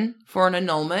Vatican for an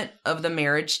annulment of the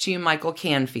marriage to Michael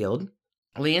Canfield.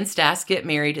 Lee and Stas get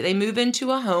married. They move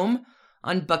into a home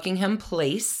on Buckingham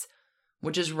Place,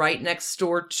 which is right next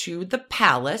door to the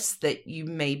palace that you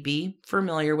may be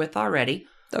familiar with already.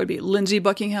 That would be Lindsay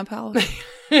Buckingham Palace.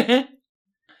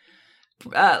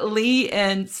 Lee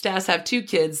and Stas have 2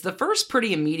 kids. The first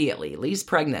pretty immediately. Lee's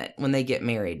pregnant when they get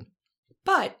married.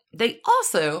 But they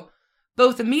also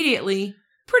both immediately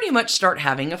pretty much start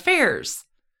having affairs.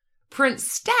 Prince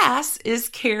Stas is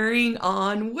carrying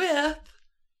on with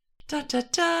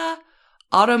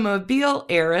automobile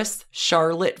heiress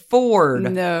Charlotte Ford.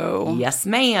 No. Yes,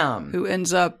 ma'am. Who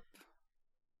ends up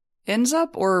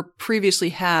or previously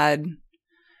had.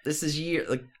 This is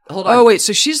hold on. Oh, wait.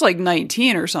 So she's like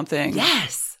 19 or something.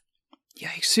 Yes.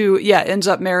 Yikes. Who, ends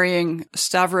up marrying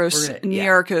Stavros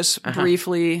Niarchos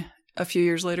briefly a few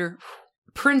years later.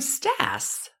 Prince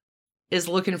Stas is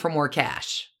looking for more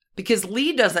cash because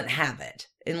Lee doesn't have it,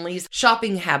 and Lee's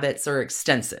shopping habits are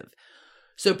extensive.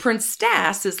 So Prince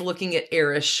Stas is looking at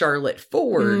heiress Charlotte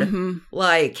Ford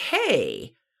like,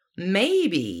 hey,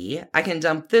 maybe I can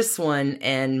dump this one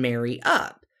and marry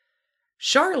up.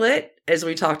 Charlotte, as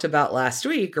we talked about last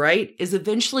week, right, is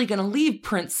eventually going to leave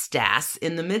Prince Stas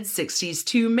in the mid-60s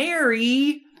to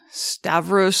marry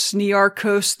Stavros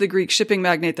Niarchos, the Greek shipping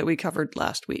magnate that we covered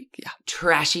last week. Yeah.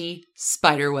 Trashy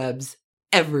spiderwebs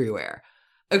everywhere.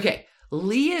 Okay,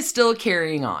 Lee is still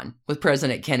carrying on with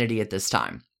President Kennedy at this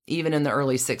time, even in the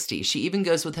early 60s. She even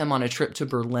goes with him on a trip to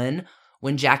Berlin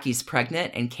when Jackie's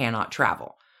pregnant and cannot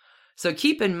travel. So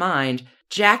keep in mind,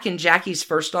 Jack and Jackie's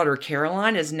first daughter,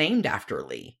 Caroline, is named after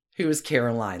Lee, who is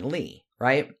Caroline Lee,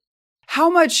 right? How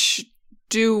much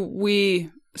do we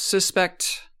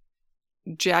suspect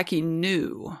Jackie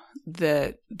knew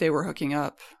that they were hooking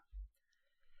up?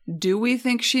 Do we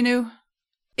think she knew?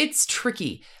 It's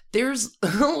tricky. There's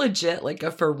legit like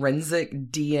a forensic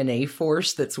DNA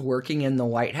force that's working in the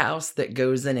White House that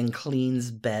goes in and cleans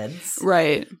beds.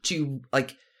 Right. To,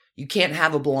 like, you can't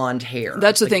have a blonde hair.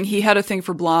 That's the thing. He had a thing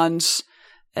for blondes,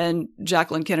 and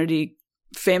Jacqueline Kennedy,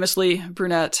 famously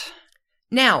brunette.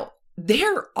 Now,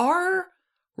 there are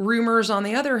rumors, on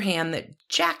the other hand, that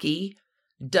Jackie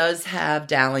does have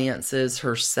dalliances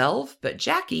herself, but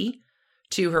Jackie,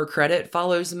 to her credit,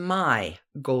 follows my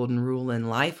golden rule in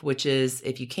life, which is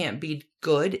if you can't be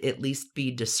good, at least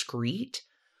be discreet.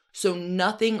 So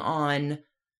nothing on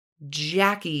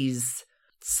Jackie's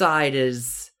side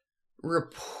is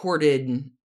reported.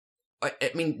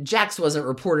 I mean, Jack's wasn't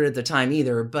reported at the time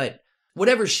either, but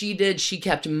whatever she did, she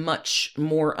kept much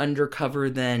more undercover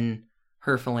than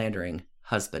her philandering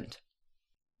husband.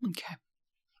 Okay.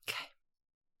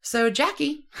 So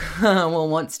Jackie will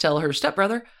once tell her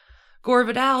stepbrother, Gore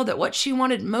Vidal, that what she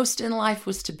wanted most in life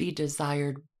was to be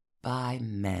desired by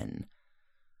men.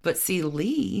 But see,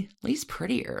 Lee's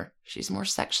prettier. She's more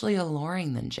sexually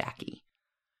alluring than Jackie.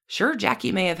 Sure,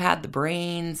 Jackie may have had the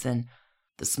brains and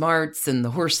the smarts and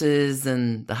the horses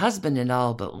and the husband and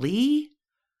all, but Lee?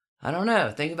 I don't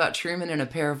know. Think about Truman and a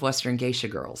pair of Western geisha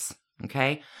girls.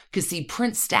 Okay? Because see,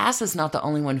 Prince Stas is not the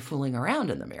only one fooling around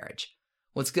in the marriage.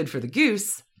 What's good for the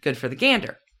goose, good for the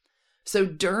gander. So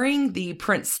during the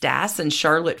Prince Stas and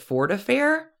Charlotte Ford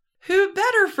affair, who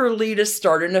better for Lee to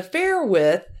start an affair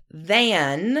with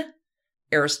than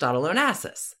Aristotle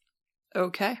Onassis?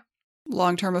 Okay.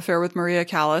 Long-term affair with Maria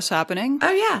Callas happening.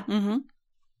 Oh, yeah. Mm-hmm.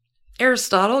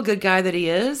 Aristotle, good guy that he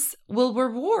is, will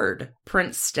reward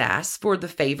Prince Stas for the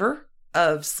favor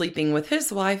of sleeping with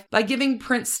his wife by giving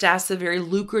Prince Stas a very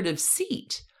lucrative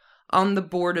seat on the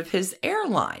board of his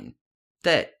airline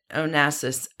that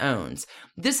Onassis owns.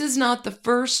 This is not the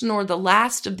first nor the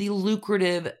last of the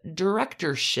lucrative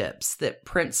directorships that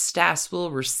Prince Stas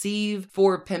will receive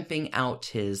for pimping out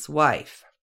his wife.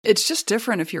 It's just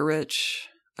different if you're rich,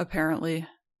 apparently.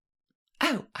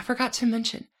 Oh, I forgot to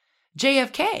mention.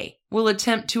 JFK will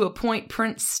attempt to appoint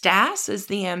Prince Stas as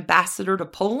the ambassador to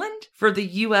Poland for the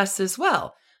U.S. as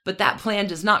well. But that plan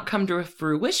does not come to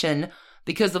fruition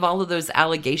because of all of those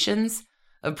allegations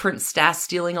of Prince Stas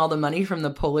stealing all the money from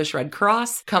the Polish Red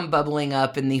Cross come bubbling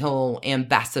up, and the whole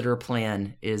ambassador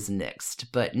plan is nixed,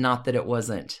 but not that it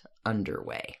wasn't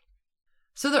underway.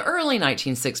 So the early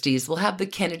 1960s will have the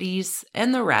Kennedys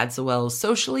and the Radziwills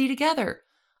socially together.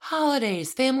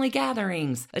 Holidays, family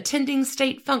gatherings, attending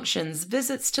state functions,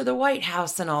 visits to the White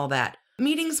House and all that.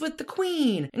 Meetings with the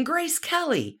Queen and Grace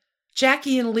Kelly.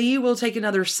 Jackie and Lee will take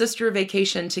another sister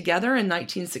vacation together in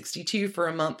 1962 for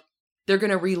a month. They're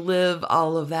going to relive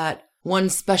all of that one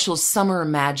special summer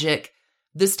magic.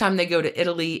 This time they go to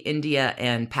Italy, India,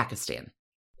 and Pakistan.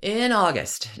 In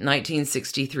August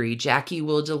 1963, Jackie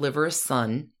will deliver a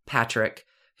son, Patrick,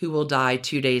 who will die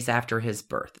 2 days after his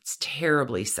birth. It's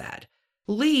terribly sad.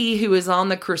 Lee, who is on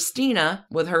the Christina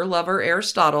with her lover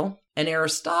Aristotle, and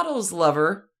Aristotle's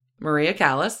lover, Maria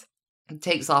Callas,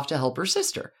 takes off to help her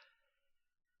sister.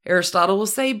 Aristotle will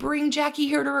say, "Bring Jackie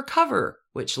here to recover,"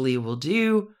 which Lee will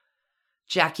do.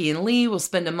 Jackie and Lee will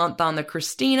spend a month on the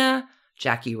Christina,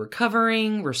 Jackie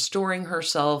recovering, restoring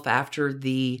herself after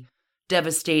the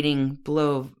devastating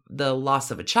blow of the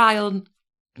loss of a child.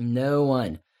 No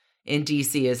one in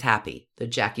DC is happy that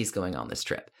Jackie's going on this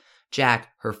trip. Jack,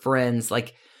 her friends,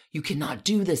 like, "You cannot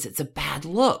do this. It's a bad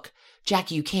look.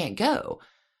 Jackie, you can't go."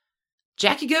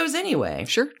 Jackie goes anyway.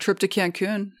 Sure, trip to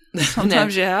Cancun.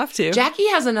 Sometimes you have to. Jackie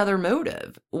has another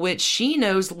motive, which she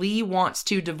knows Lee wants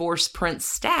to divorce Prince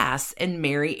Stas and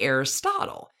marry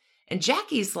Aristotle. And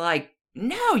Jackie's like,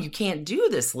 "No, you can't do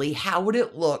this, Lee. How would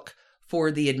it look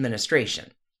for the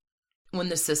administration?" When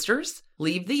the sisters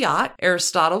leave the yacht,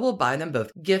 Aristotle will buy them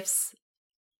both gifts.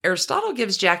 Aristotle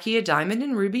gives Jackie a diamond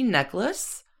and ruby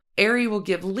necklace. Ari will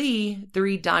give Lee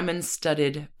 3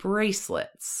 diamond-studded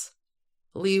bracelets.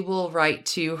 Lee will write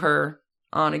to her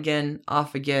on-again,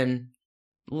 off-again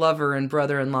lover and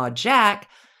brother-in-law Jack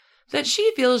that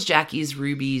she feels Jackie's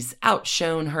rubies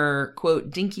outshone her, quote,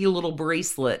 "dinky little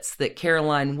bracelets that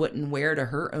Caroline wouldn't wear to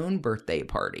her own birthday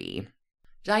party."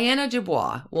 Diana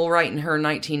Dubois will write in her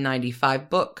 1995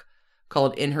 book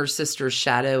called In Her Sister's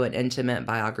Shadow, an intimate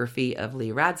biography of Lee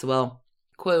Radziwill,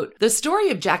 quote, "The story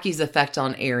of Jackie's effect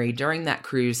on Ari during that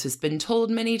cruise has been told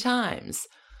many times.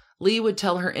 Lee would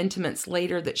tell her intimates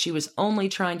later that she was only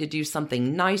trying to do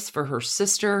something nice for her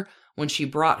sister when she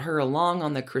brought her along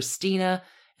on the Christina,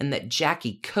 and that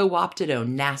Jackie co-opted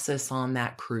Onassis on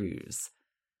that cruise."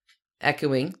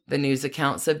 Echoing the news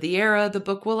accounts of the era, the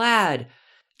book will add,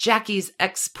 Jackie's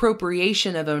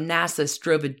expropriation of Onassis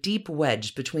drove a deep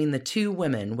wedge between the two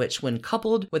women, which, when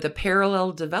coupled with a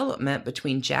parallel development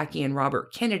between Jackie and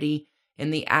Robert Kennedy in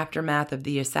the aftermath of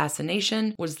the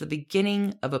assassination, was the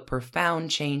beginning of a profound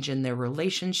change in their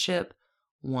relationship,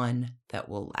 one that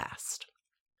will last.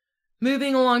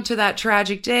 Moving along to that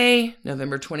tragic day,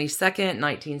 November 22nd,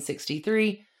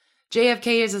 1963,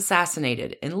 JFK is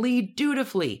assassinated, and Lee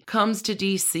dutifully comes to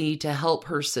D.C. to help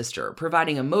her sister,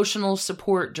 providing emotional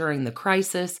support during the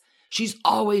crisis. She's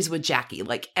always with Jackie,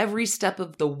 like every step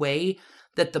of the way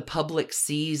that the public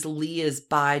sees, Lee is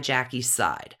by Jackie's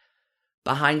side.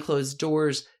 Behind closed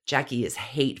doors, Jackie is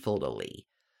hateful to Lee.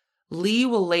 Lee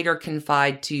will later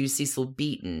confide to Cecil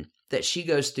Beaton that she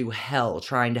goes through hell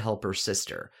trying to help her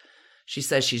sister. She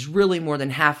says she's really more than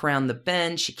half round the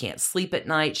bend. She can't sleep at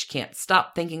night. She can't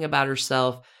stop thinking about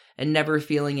herself and never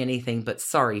feeling anything but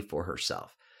sorry for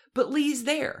herself. But Lee's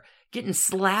there, getting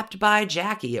slapped by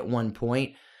Jackie at one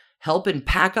point, helping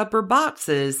pack up her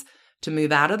boxes to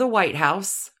move out of the White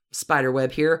House,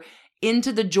 spiderweb here,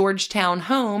 into the Georgetown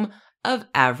home of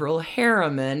Avril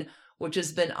Harriman, which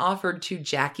has been offered to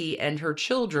Jackie and her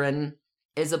children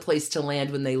as a place to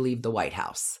land when they leave the White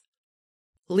House.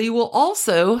 Lee will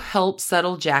also help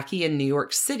settle Jackie in New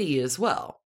York City as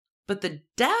well. But the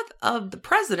death of the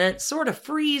president sort of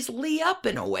frees Lee up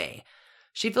in a way.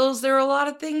 She feels there are a lot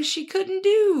of things she couldn't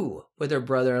do with her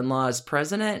brother-in-law as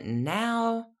president, and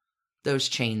now those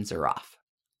chains are off.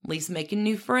 Lee's making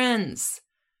new friends,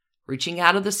 reaching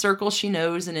out of the circle she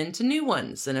knows and into new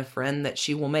ones, and a friend that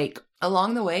she will make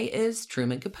along the way is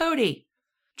Truman Capote.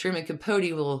 Truman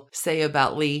Capote will say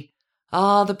about Lee,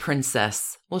 the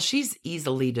princess. Well, she's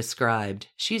easily described.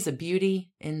 She's a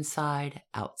beauty inside,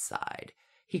 outside.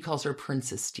 He calls her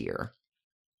Princess Dear.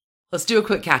 Let's do a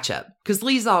quick catch-up, because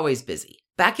Lee's always busy.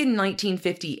 Back in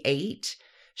 1958,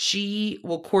 she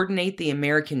will coordinate the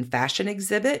American Fashion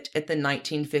Exhibit at the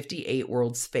 1958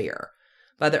 World's Fair.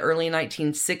 By the early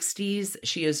 1960s,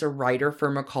 she is a writer for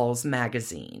McCall's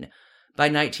magazine. By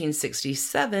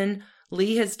 1967,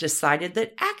 Lee has decided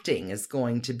that acting is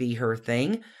going to be her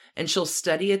thing, and she'll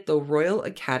study at the Royal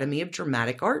Academy of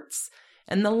Dramatic Arts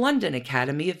and the London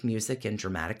Academy of Music and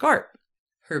Dramatic Art.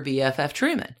 Her BFF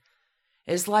Truman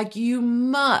is like, you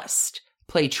must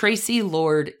play Tracy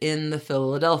Lord in The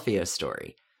Philadelphia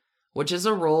Story, which is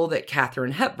a role that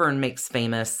Katharine Hepburn makes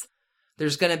famous.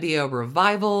 There's going to be a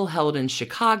revival held in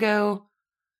Chicago.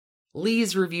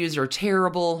 Lee's reviews are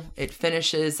terrible. It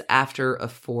finishes after a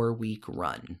 4-week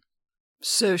run.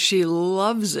 So she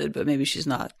loves it, but maybe she's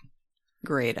not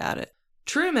great at it.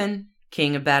 Truman,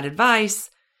 king of bad advice,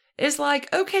 is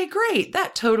like, okay, great,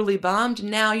 that totally bombed.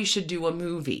 Now you should do a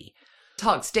movie.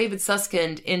 Talks David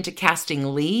Susskind into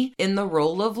casting Lee in the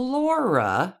role of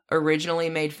Laura, originally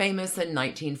made famous in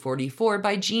 1944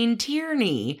 by Gene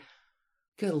Tierney.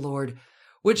 Good Lord.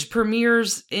 Which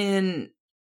premieres in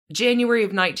January of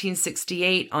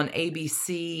 1968 on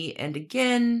ABC, and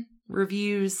again,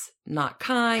 reviews not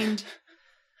kind.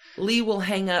 Lee will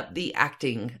hang up the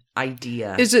acting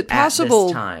idea. Is it possible? At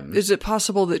this time. Is it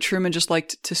possible that Truman just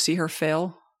liked to see her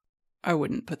fail? I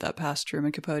wouldn't put that past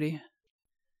Truman Capote.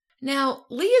 Now,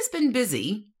 Lee has been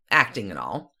busy acting and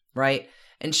all, right?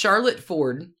 And Charlotte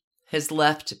Ford has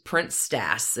left Prince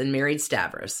Stas and married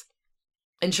Stavros.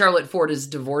 And Charlotte Ford has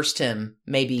divorced him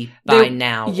maybe by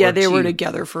now. Yeah, they were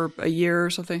together for a year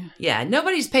or something. Yeah,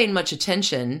 nobody's paying much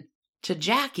attention to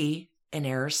Jackie and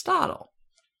Aristotle.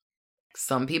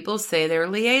 Some people say their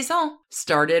liaison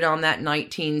started on that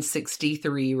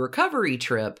 1963 recovery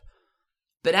trip,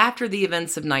 but after the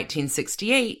events of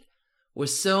 1968, with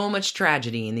so much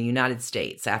tragedy in the United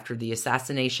States after the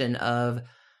assassination of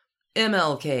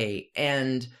MLK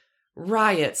and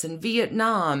riots in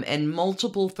Vietnam and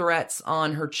multiple threats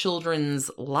on her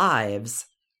children's lives,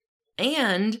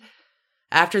 and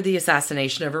after the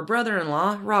assassination of her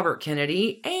brother-in-law, Robert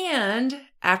Kennedy, and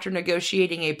after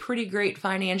negotiating a pretty great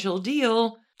financial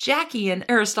deal, Jackie and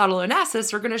Aristotle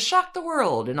Onassis are going to shock the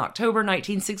world in October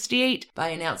 1968 by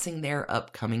announcing their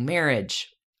upcoming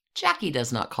marriage. Jackie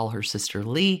does not call her sister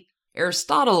Lee.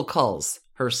 Aristotle calls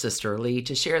her sister Lee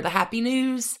to share the happy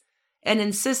news and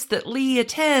insists that Lee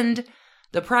attend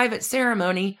the private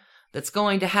ceremony that's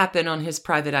going to happen on his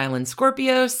private island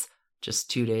Scorpios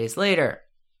just 2 days later.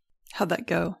 How'd that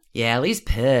go? Yeah, Lee's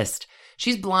pissed.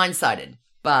 She's blindsided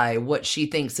by what she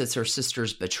thinks is her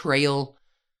sister's betrayal.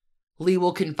 Lee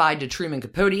will confide to Truman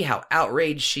Capote how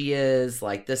outraged she is,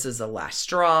 like, this is the last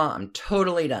straw, I'm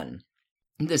totally done.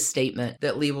 This statement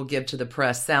that Lee will give to the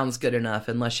press sounds good enough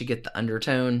unless you get the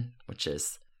undertone, which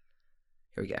is,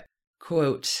 here we go.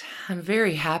 Quote, I'm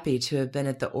very happy to have been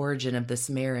at the origin of this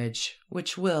marriage,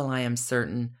 which will, I am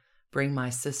certain, bring my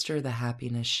sister the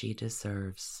happiness she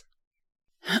deserves.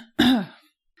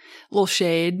 Little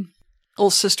shade. Little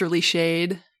sisterly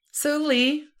shade. So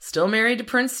Lee, still married to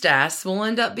Prince Stas, will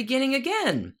end up beginning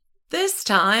again. This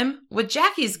time with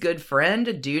Jackie's good friend,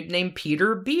 a dude named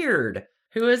Peter Beard,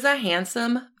 who is a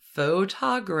handsome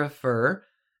photographer,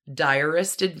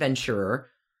 diarist adventurer.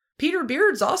 Peter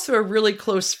Beard's also a really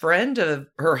close friend of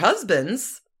her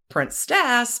husband's, Prince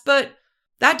Stas, but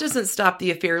that doesn't stop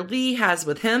the affair Lee has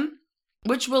with him,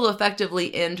 which will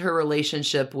effectively end her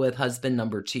relationship with husband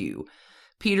number 2.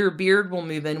 Peter Beard will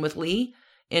move in with Lee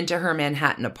into her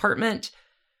Manhattan apartment.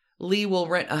 Lee will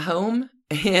rent a home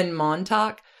in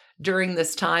Montauk during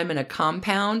this time in a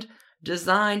compound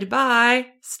designed by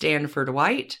Stanford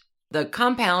White. The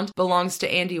compound belongs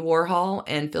to Andy Warhol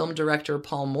and film director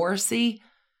Paul Morrissey.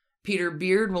 Peter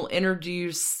Beard will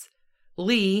introduce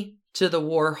Lee to the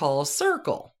Warhol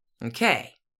circle.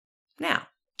 Okay. Now,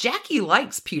 Jackie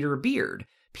likes Peter Beard.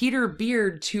 Peter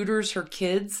Beard tutors her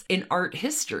kids in art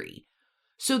history.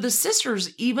 So the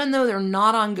sisters, even though they're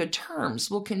not on good terms,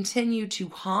 will continue to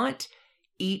haunt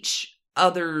each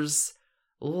other's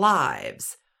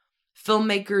lives.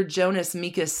 Filmmaker Jonas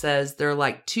Mekas says they're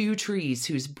like two trees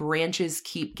whose branches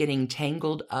keep getting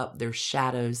tangled up, their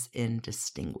shadows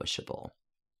indistinguishable.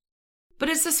 But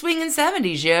it's the swinging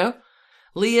 70s, yo.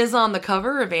 Lee is on the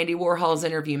cover of Andy Warhol's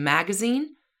Interview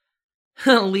magazine.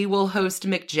 Lee will host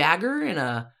Mick Jagger in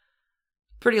a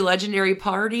pretty legendary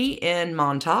party in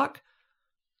Montauk.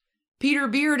 Peter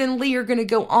Beard and Lee are going to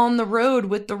go on the road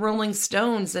with the Rolling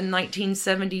Stones in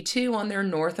 1972 on their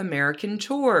North American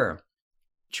tour.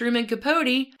 Truman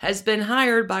Capote has been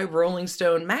hired by Rolling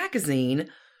Stone magazine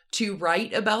to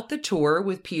write about the tour,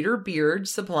 with Peter Beard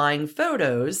supplying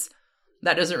photos.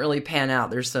 That doesn't really pan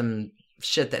out. There's some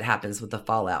shit that happens with the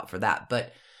fallout for that.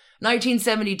 But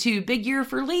 1972, big year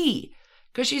for Lee,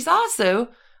 because she's also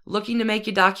looking to make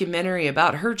a documentary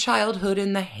about her childhood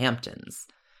in the Hamptons,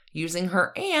 using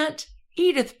her aunt,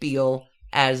 Edith Beale,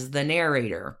 as the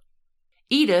narrator.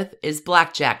 Edith is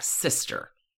Blackjack's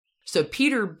sister. So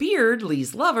Peter Beard,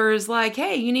 Lee's lover, is like,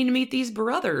 hey, you need to meet these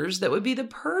brothers that would be the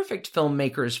perfect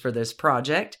filmmakers for this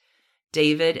project,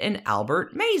 David and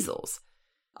Albert Maysles.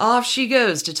 Off she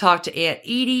goes to talk to Aunt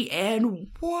Edie, and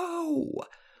whoa,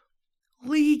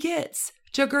 Lee gets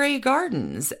to Grey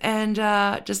Gardens and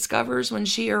discovers when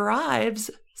she arrives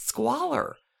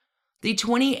squalor. The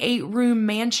 28-room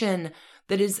mansion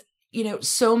that is,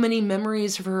 so many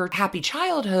memories of her happy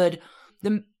childhood.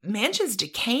 The mansion's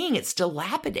decaying. It's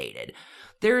dilapidated.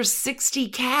 There's 60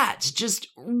 cats just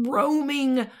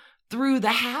roaming through the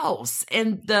house,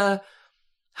 and the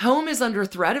home is under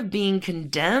threat of being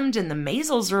condemned, and the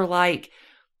Maysles are like,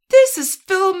 this is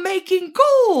filmmaking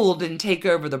gold, and take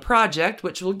over the project,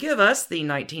 which will give us the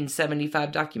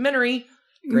 1975 documentary,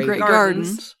 Grey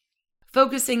Gardens,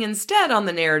 focusing instead on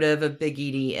the narrative of Big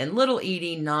Edie and Little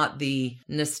Edie, not the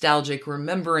nostalgic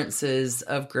remembrances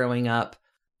of growing up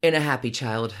in a happy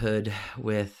childhood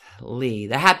with Lee.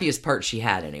 The happiest part she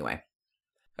had, anyway.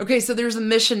 Okay, so there's a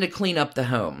mission to clean up the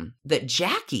home that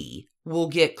Jackie will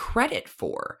get credit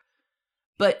for.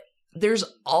 But there's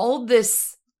all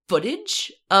this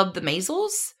footage of the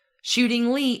Maysles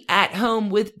shooting Lee at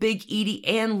home with Big Edie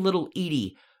and Little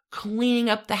Edie, cleaning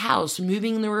up the house,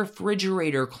 moving the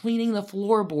refrigerator, cleaning the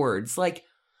floorboards. Like,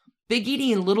 Big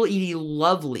Edie and Little Edie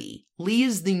love Lee. Lee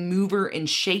is the mover and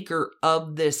shaker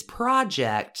of this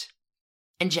project,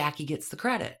 and Jackie gets the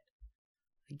credit.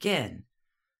 Again,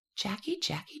 Jackie.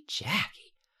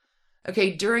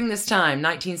 Okay, during this time,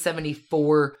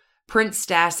 1974, Prince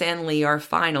Stas and Lee are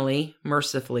finally,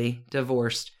 mercifully,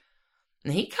 divorced.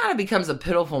 And he kind of becomes a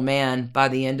pitiful man by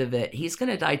the end of it. He's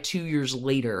going to die 2 years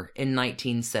later in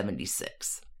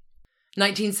 1976.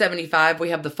 1975, we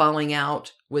have the falling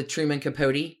out with Truman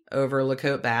Capote over La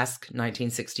Côte Basque,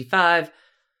 1965.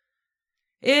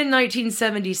 In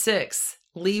 1976,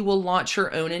 Lee will launch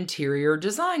her own interior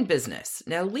design business.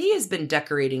 Now, Lee has been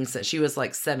decorating since she was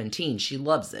like 17. She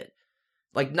loves it.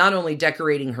 Like, not only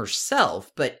decorating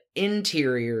herself, but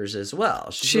interiors as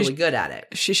well. She's really good at it.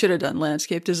 She should have done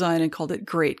landscape design and called it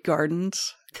Great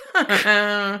Gardens.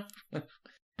 Oh,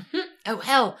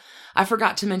 hell, I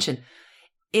forgot to mention.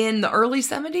 In the early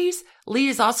 70s, Lee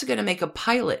is also going to make a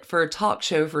pilot for a talk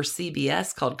show for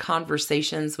CBS called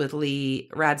Conversations with Lee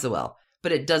Radziwill,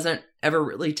 but it doesn't ever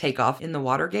really take off in the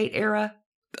Watergate era.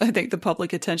 I think the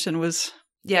public attention was...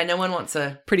 Yeah, no one wants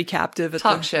a pretty captive at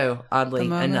talk show, oddly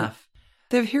enough.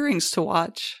 They have hearings to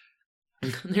watch.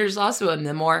 There's also a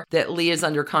memoir that Lee is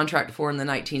under contract for in the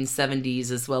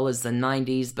 1970s as well as the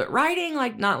 90s, but writing,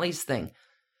 like, not Lee's thing.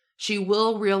 She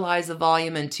will realize a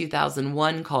volume in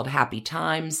 2001 called Happy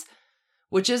Times,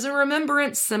 which is a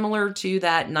remembrance similar to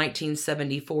that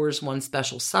 1974's One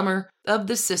Special Summer of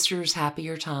the sisters'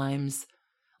 happier times.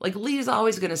 Like, Lee is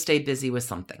always going to stay busy with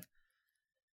something.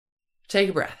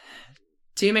 Take a breath.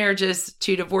 2 marriages,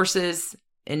 2 divorces.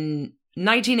 In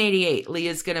 1988, Lee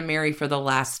is going to marry for the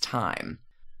last time.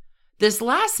 This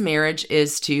last marriage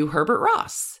is to Herbert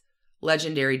Ross,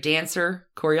 legendary dancer,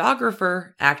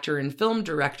 choreographer, actor, and film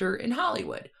director in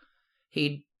Hollywood.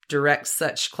 He directs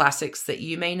such classics that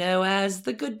you may know as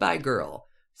The Goodbye Girl,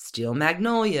 Steel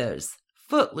Magnolias,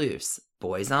 Footloose,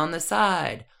 Boys on the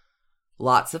Side.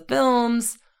 Lots of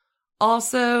films.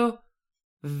 Also,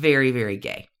 very, very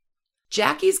gay.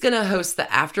 Jackie's going to host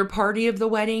the after party of the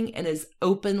wedding and is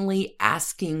openly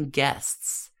asking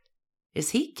guests,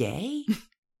 is he gay?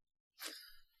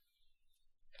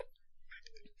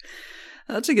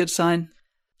 That's a good sign.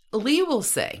 Lee will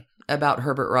say about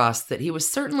Herbert Ross that he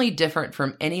was certainly different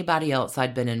from anybody else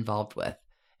I'd been involved with,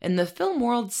 and the film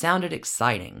world sounded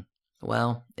exciting.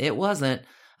 Well, it wasn't.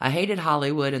 I hated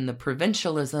Hollywood and the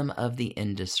provincialism of the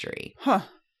industry. Huh.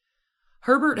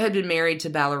 Herbert had been married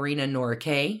to ballerina Nora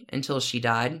Kay until she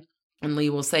died, and Lee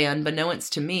will say,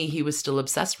 unbeknownst to me, he was still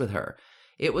obsessed with her.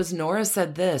 It was Nora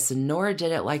said this, and Nora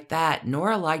did it like that.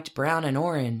 Nora liked brown and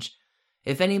orange.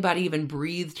 If anybody even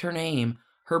breathed her name,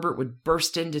 Herbert would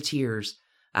burst into tears.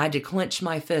 I had to clench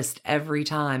my fist every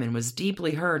time and was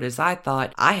deeply hurt as I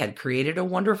thought I had created a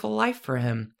wonderful life for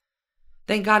him.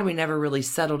 Thank God we never really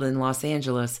settled in Los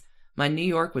Angeles. My New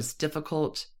York was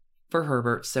difficult for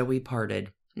Herbert, so we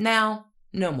parted. Now,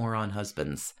 no more on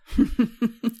husbands.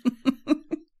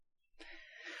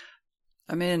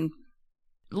 I mean,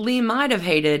 Lee might have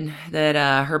hated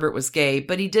that Herbert was gay,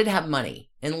 but he did have money,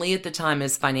 and Lee at the time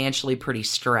is financially pretty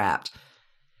strapped.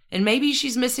 And maybe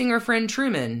she's missing her friend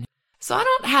Truman. So I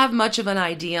don't have much of an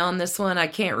idea on this one. I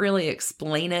can't really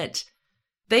explain it.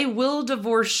 They will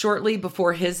divorce shortly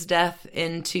before his death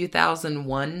in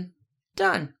 2001.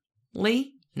 Done.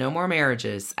 Lee, no more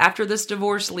marriages. After this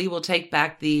divorce, Lee will take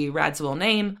back the Radziwill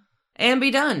name and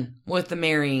be done with the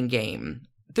marrying game.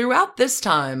 Throughout this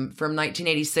time, from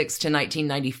 1986 to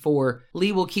 1994,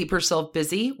 Lee will keep herself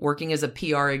busy working as a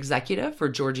PR executive for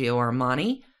Giorgio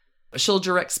Armani. She'll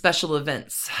direct special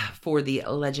events for the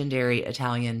legendary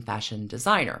Italian fashion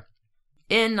designer.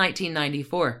 In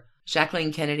 1994,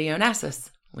 Jacqueline Kennedy Onassis,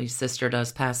 Lee's sister,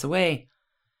 does pass away.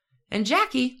 And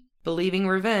Jackie, believing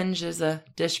revenge is a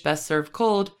dish best served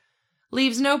cold,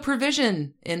 leaves no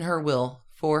provision in her will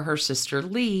for her sister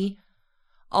Lee,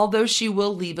 although she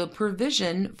will leave a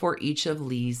provision for each of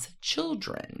Lee's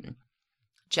children.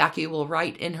 Jackie will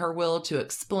write in her will to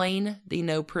explain the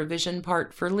no provision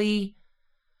part for Lee,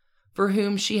 for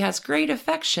whom she has great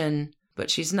affection,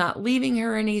 but she's not leaving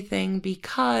her anything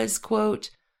because,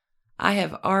 quote, I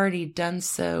have already done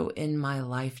so in my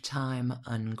lifetime,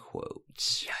 unquote.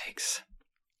 Yikes.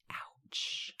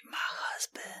 Ouch. My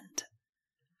husband.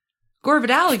 Gore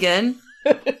Vidal again.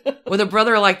 With a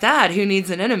brother like that, who needs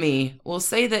an enemy, will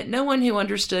say that no one who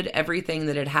understood everything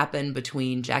that had happened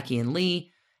between Jackie and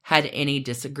Lee had any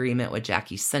disagreement with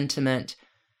Jackie's sentiment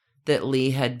that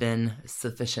Lee had been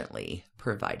sufficiently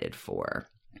provided for.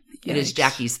 Yikes. It is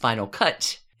Jackie's final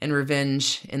cut, and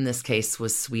revenge in this case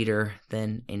was sweeter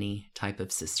than any type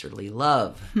of sisterly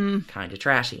love. Kind of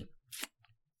trashy.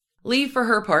 Lee, for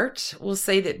her part, will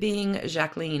say that being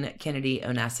Jacqueline Kennedy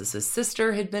Onassis'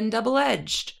 sister had been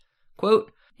double-edged.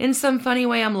 Quote, in some funny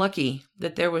way, I'm lucky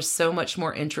that there was so much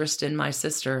more interest in my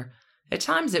sister. At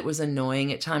times it was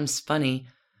annoying, at times funny.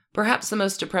 Perhaps the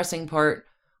most depressing part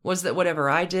was that whatever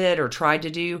I did or tried to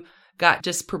do got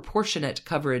disproportionate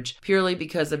coverage purely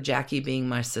because of Jackie being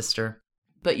my sister.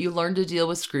 But you learn to deal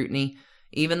with scrutiny,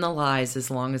 even the lies, as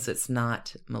long as it's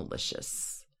not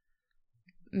malicious.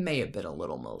 May have been a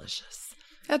little malicious.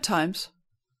 At times.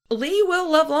 Lee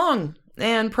will live long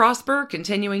and prosper,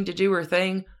 continuing to do her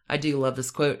thing. I do love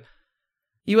this quote.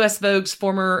 U.S. Vogue's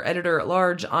former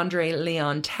editor-at-large, Andre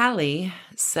Leon Talley,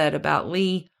 said about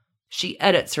Lee, she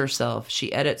edits herself,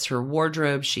 she edits her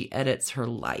wardrobe, she edits her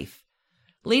life.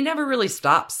 Lee never really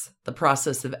stops the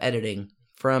process of editing.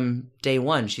 From day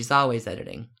one, she's always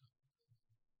editing.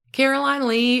 Caroline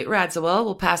Lee Radziwill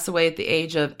will pass away at the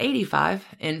age of 85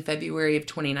 in February of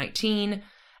 2019.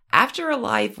 After a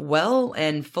life well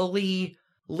and fully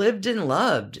lived and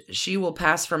loved, she will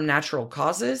pass from natural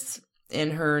causes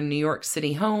in her New York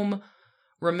City home,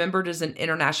 remembered as an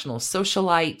international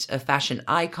socialite, a fashion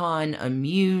icon, a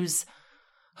muse,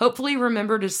 hopefully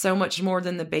remembered as so much more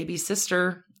than the baby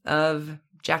sister of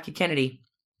Jackie Kennedy.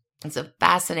 It's a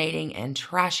fascinating and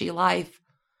trashy life.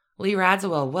 Lee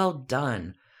Radziwill, well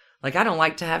done. Like, I don't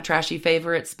like to have trashy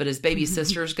favorites, but as baby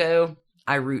sisters go,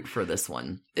 I root for this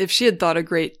one. If she had thought of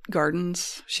Great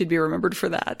Gardens, she'd be remembered for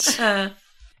that.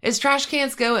 As trash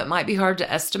cans go, it might be hard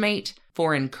to estimate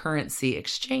foreign currency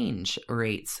exchange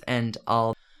rates and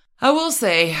all. I will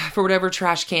say, for whatever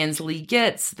trash cans Lee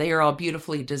gets, they are all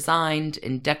beautifully designed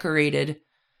and decorated,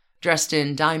 dressed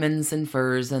in diamonds and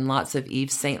furs and lots of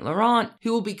Yves Saint Laurent,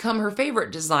 who will become her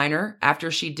favorite designer after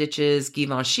she ditches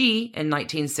Givenchy in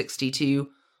 1962.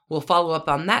 We'll follow up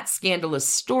on that scandalous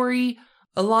story,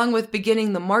 along with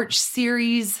beginning the March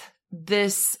series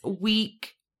this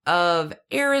week of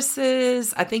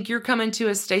heiresses. I think you're coming to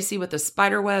us, Stacey, with the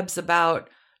spiderwebs about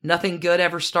nothing good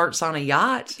ever starts on a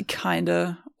yacht.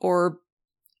 Kinda. Or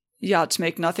yachts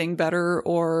make nothing better,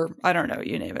 or I don't know,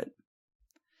 you name it.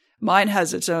 Mine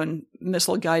has its own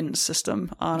missile guidance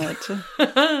system on it.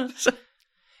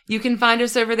 You can find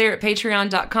us over there at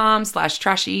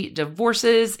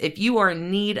patreon.com/trashydivorces if you are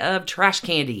in need of trash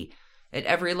candy. At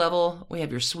every level, we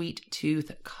have your sweet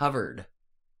tooth covered.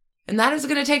 And that is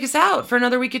going to take us out for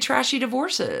another week of Trashy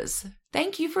Divorces.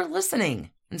 Thank you for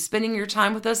listening and spending your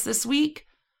time with us this week.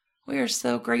 We are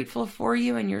so grateful for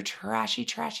you and your trashy,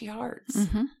 trashy hearts.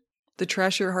 Mm-hmm. The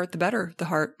trashier your heart, the better the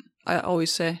heart, I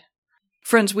always say.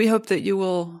 Friends, we hope that you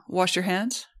will wash your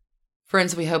hands.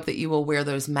 Friends, we hope that you will wear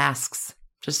those masks.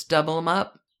 Just double them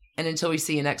up. And until we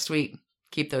see you next week,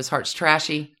 Keep those hearts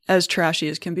trashy. As trashy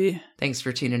as can be. Thanks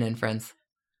for tuning in, friends.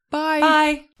 Bye.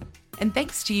 Bye. And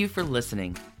thanks to you for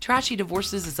listening. Trashy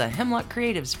Divorces is a Hemlock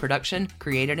Creatives production,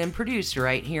 created and produced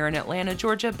right here in Atlanta,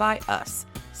 Georgia by us,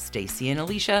 Stacy and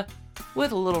Alicia,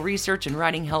 with a little research and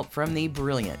writing help from the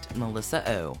brilliant Melissa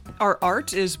O. Our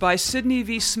art is by Sydney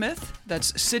V. Smith.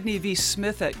 That's Sydney V.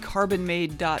 Smith at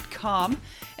carbonmade.com.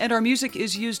 And our music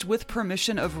is used with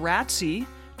permission of Ratsy.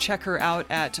 Check her out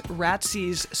at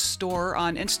Ratsy's store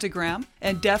on Instagram,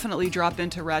 and definitely drop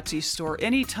into Ratsy's store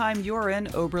anytime you're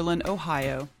in Oberlin,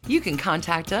 Ohio. You can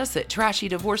contact us at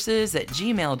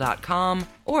trashydivorces@gmail.com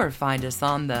or find us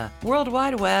on the World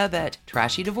Wide Web at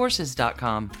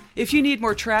trashydivorces.com. If you need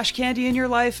more trash candy in your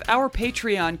life, our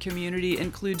Patreon community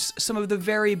includes some of the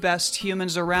very best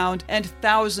humans around and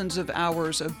thousands of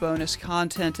hours of bonus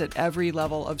content at every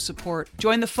level of support.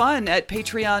 Join the fun at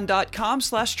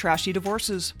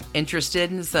patreon.com/trashydivorces.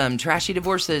 Interested in some Trashy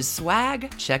Divorces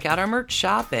swag? Check out our merch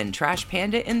shop and Trash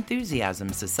Panda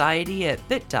Enthusiasm Society at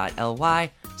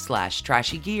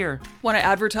bit.ly/trashygear. Want to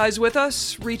advertise with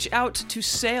us? Reach out to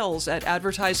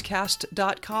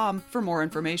sales@advertisecast.com for more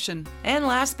information. And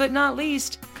last but not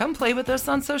least, come play with us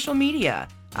on social media.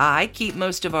 I keep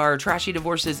most of our Trashy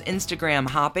Divorces Instagram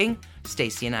hopping.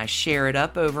 Stacy and I share it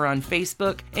up over on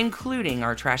Facebook, including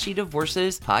our Trashy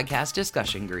Divorces podcast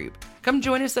discussion group. Come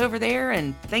join us over there,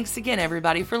 and thanks again,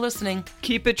 everybody, for listening.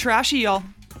 Keep it trashy, y'all.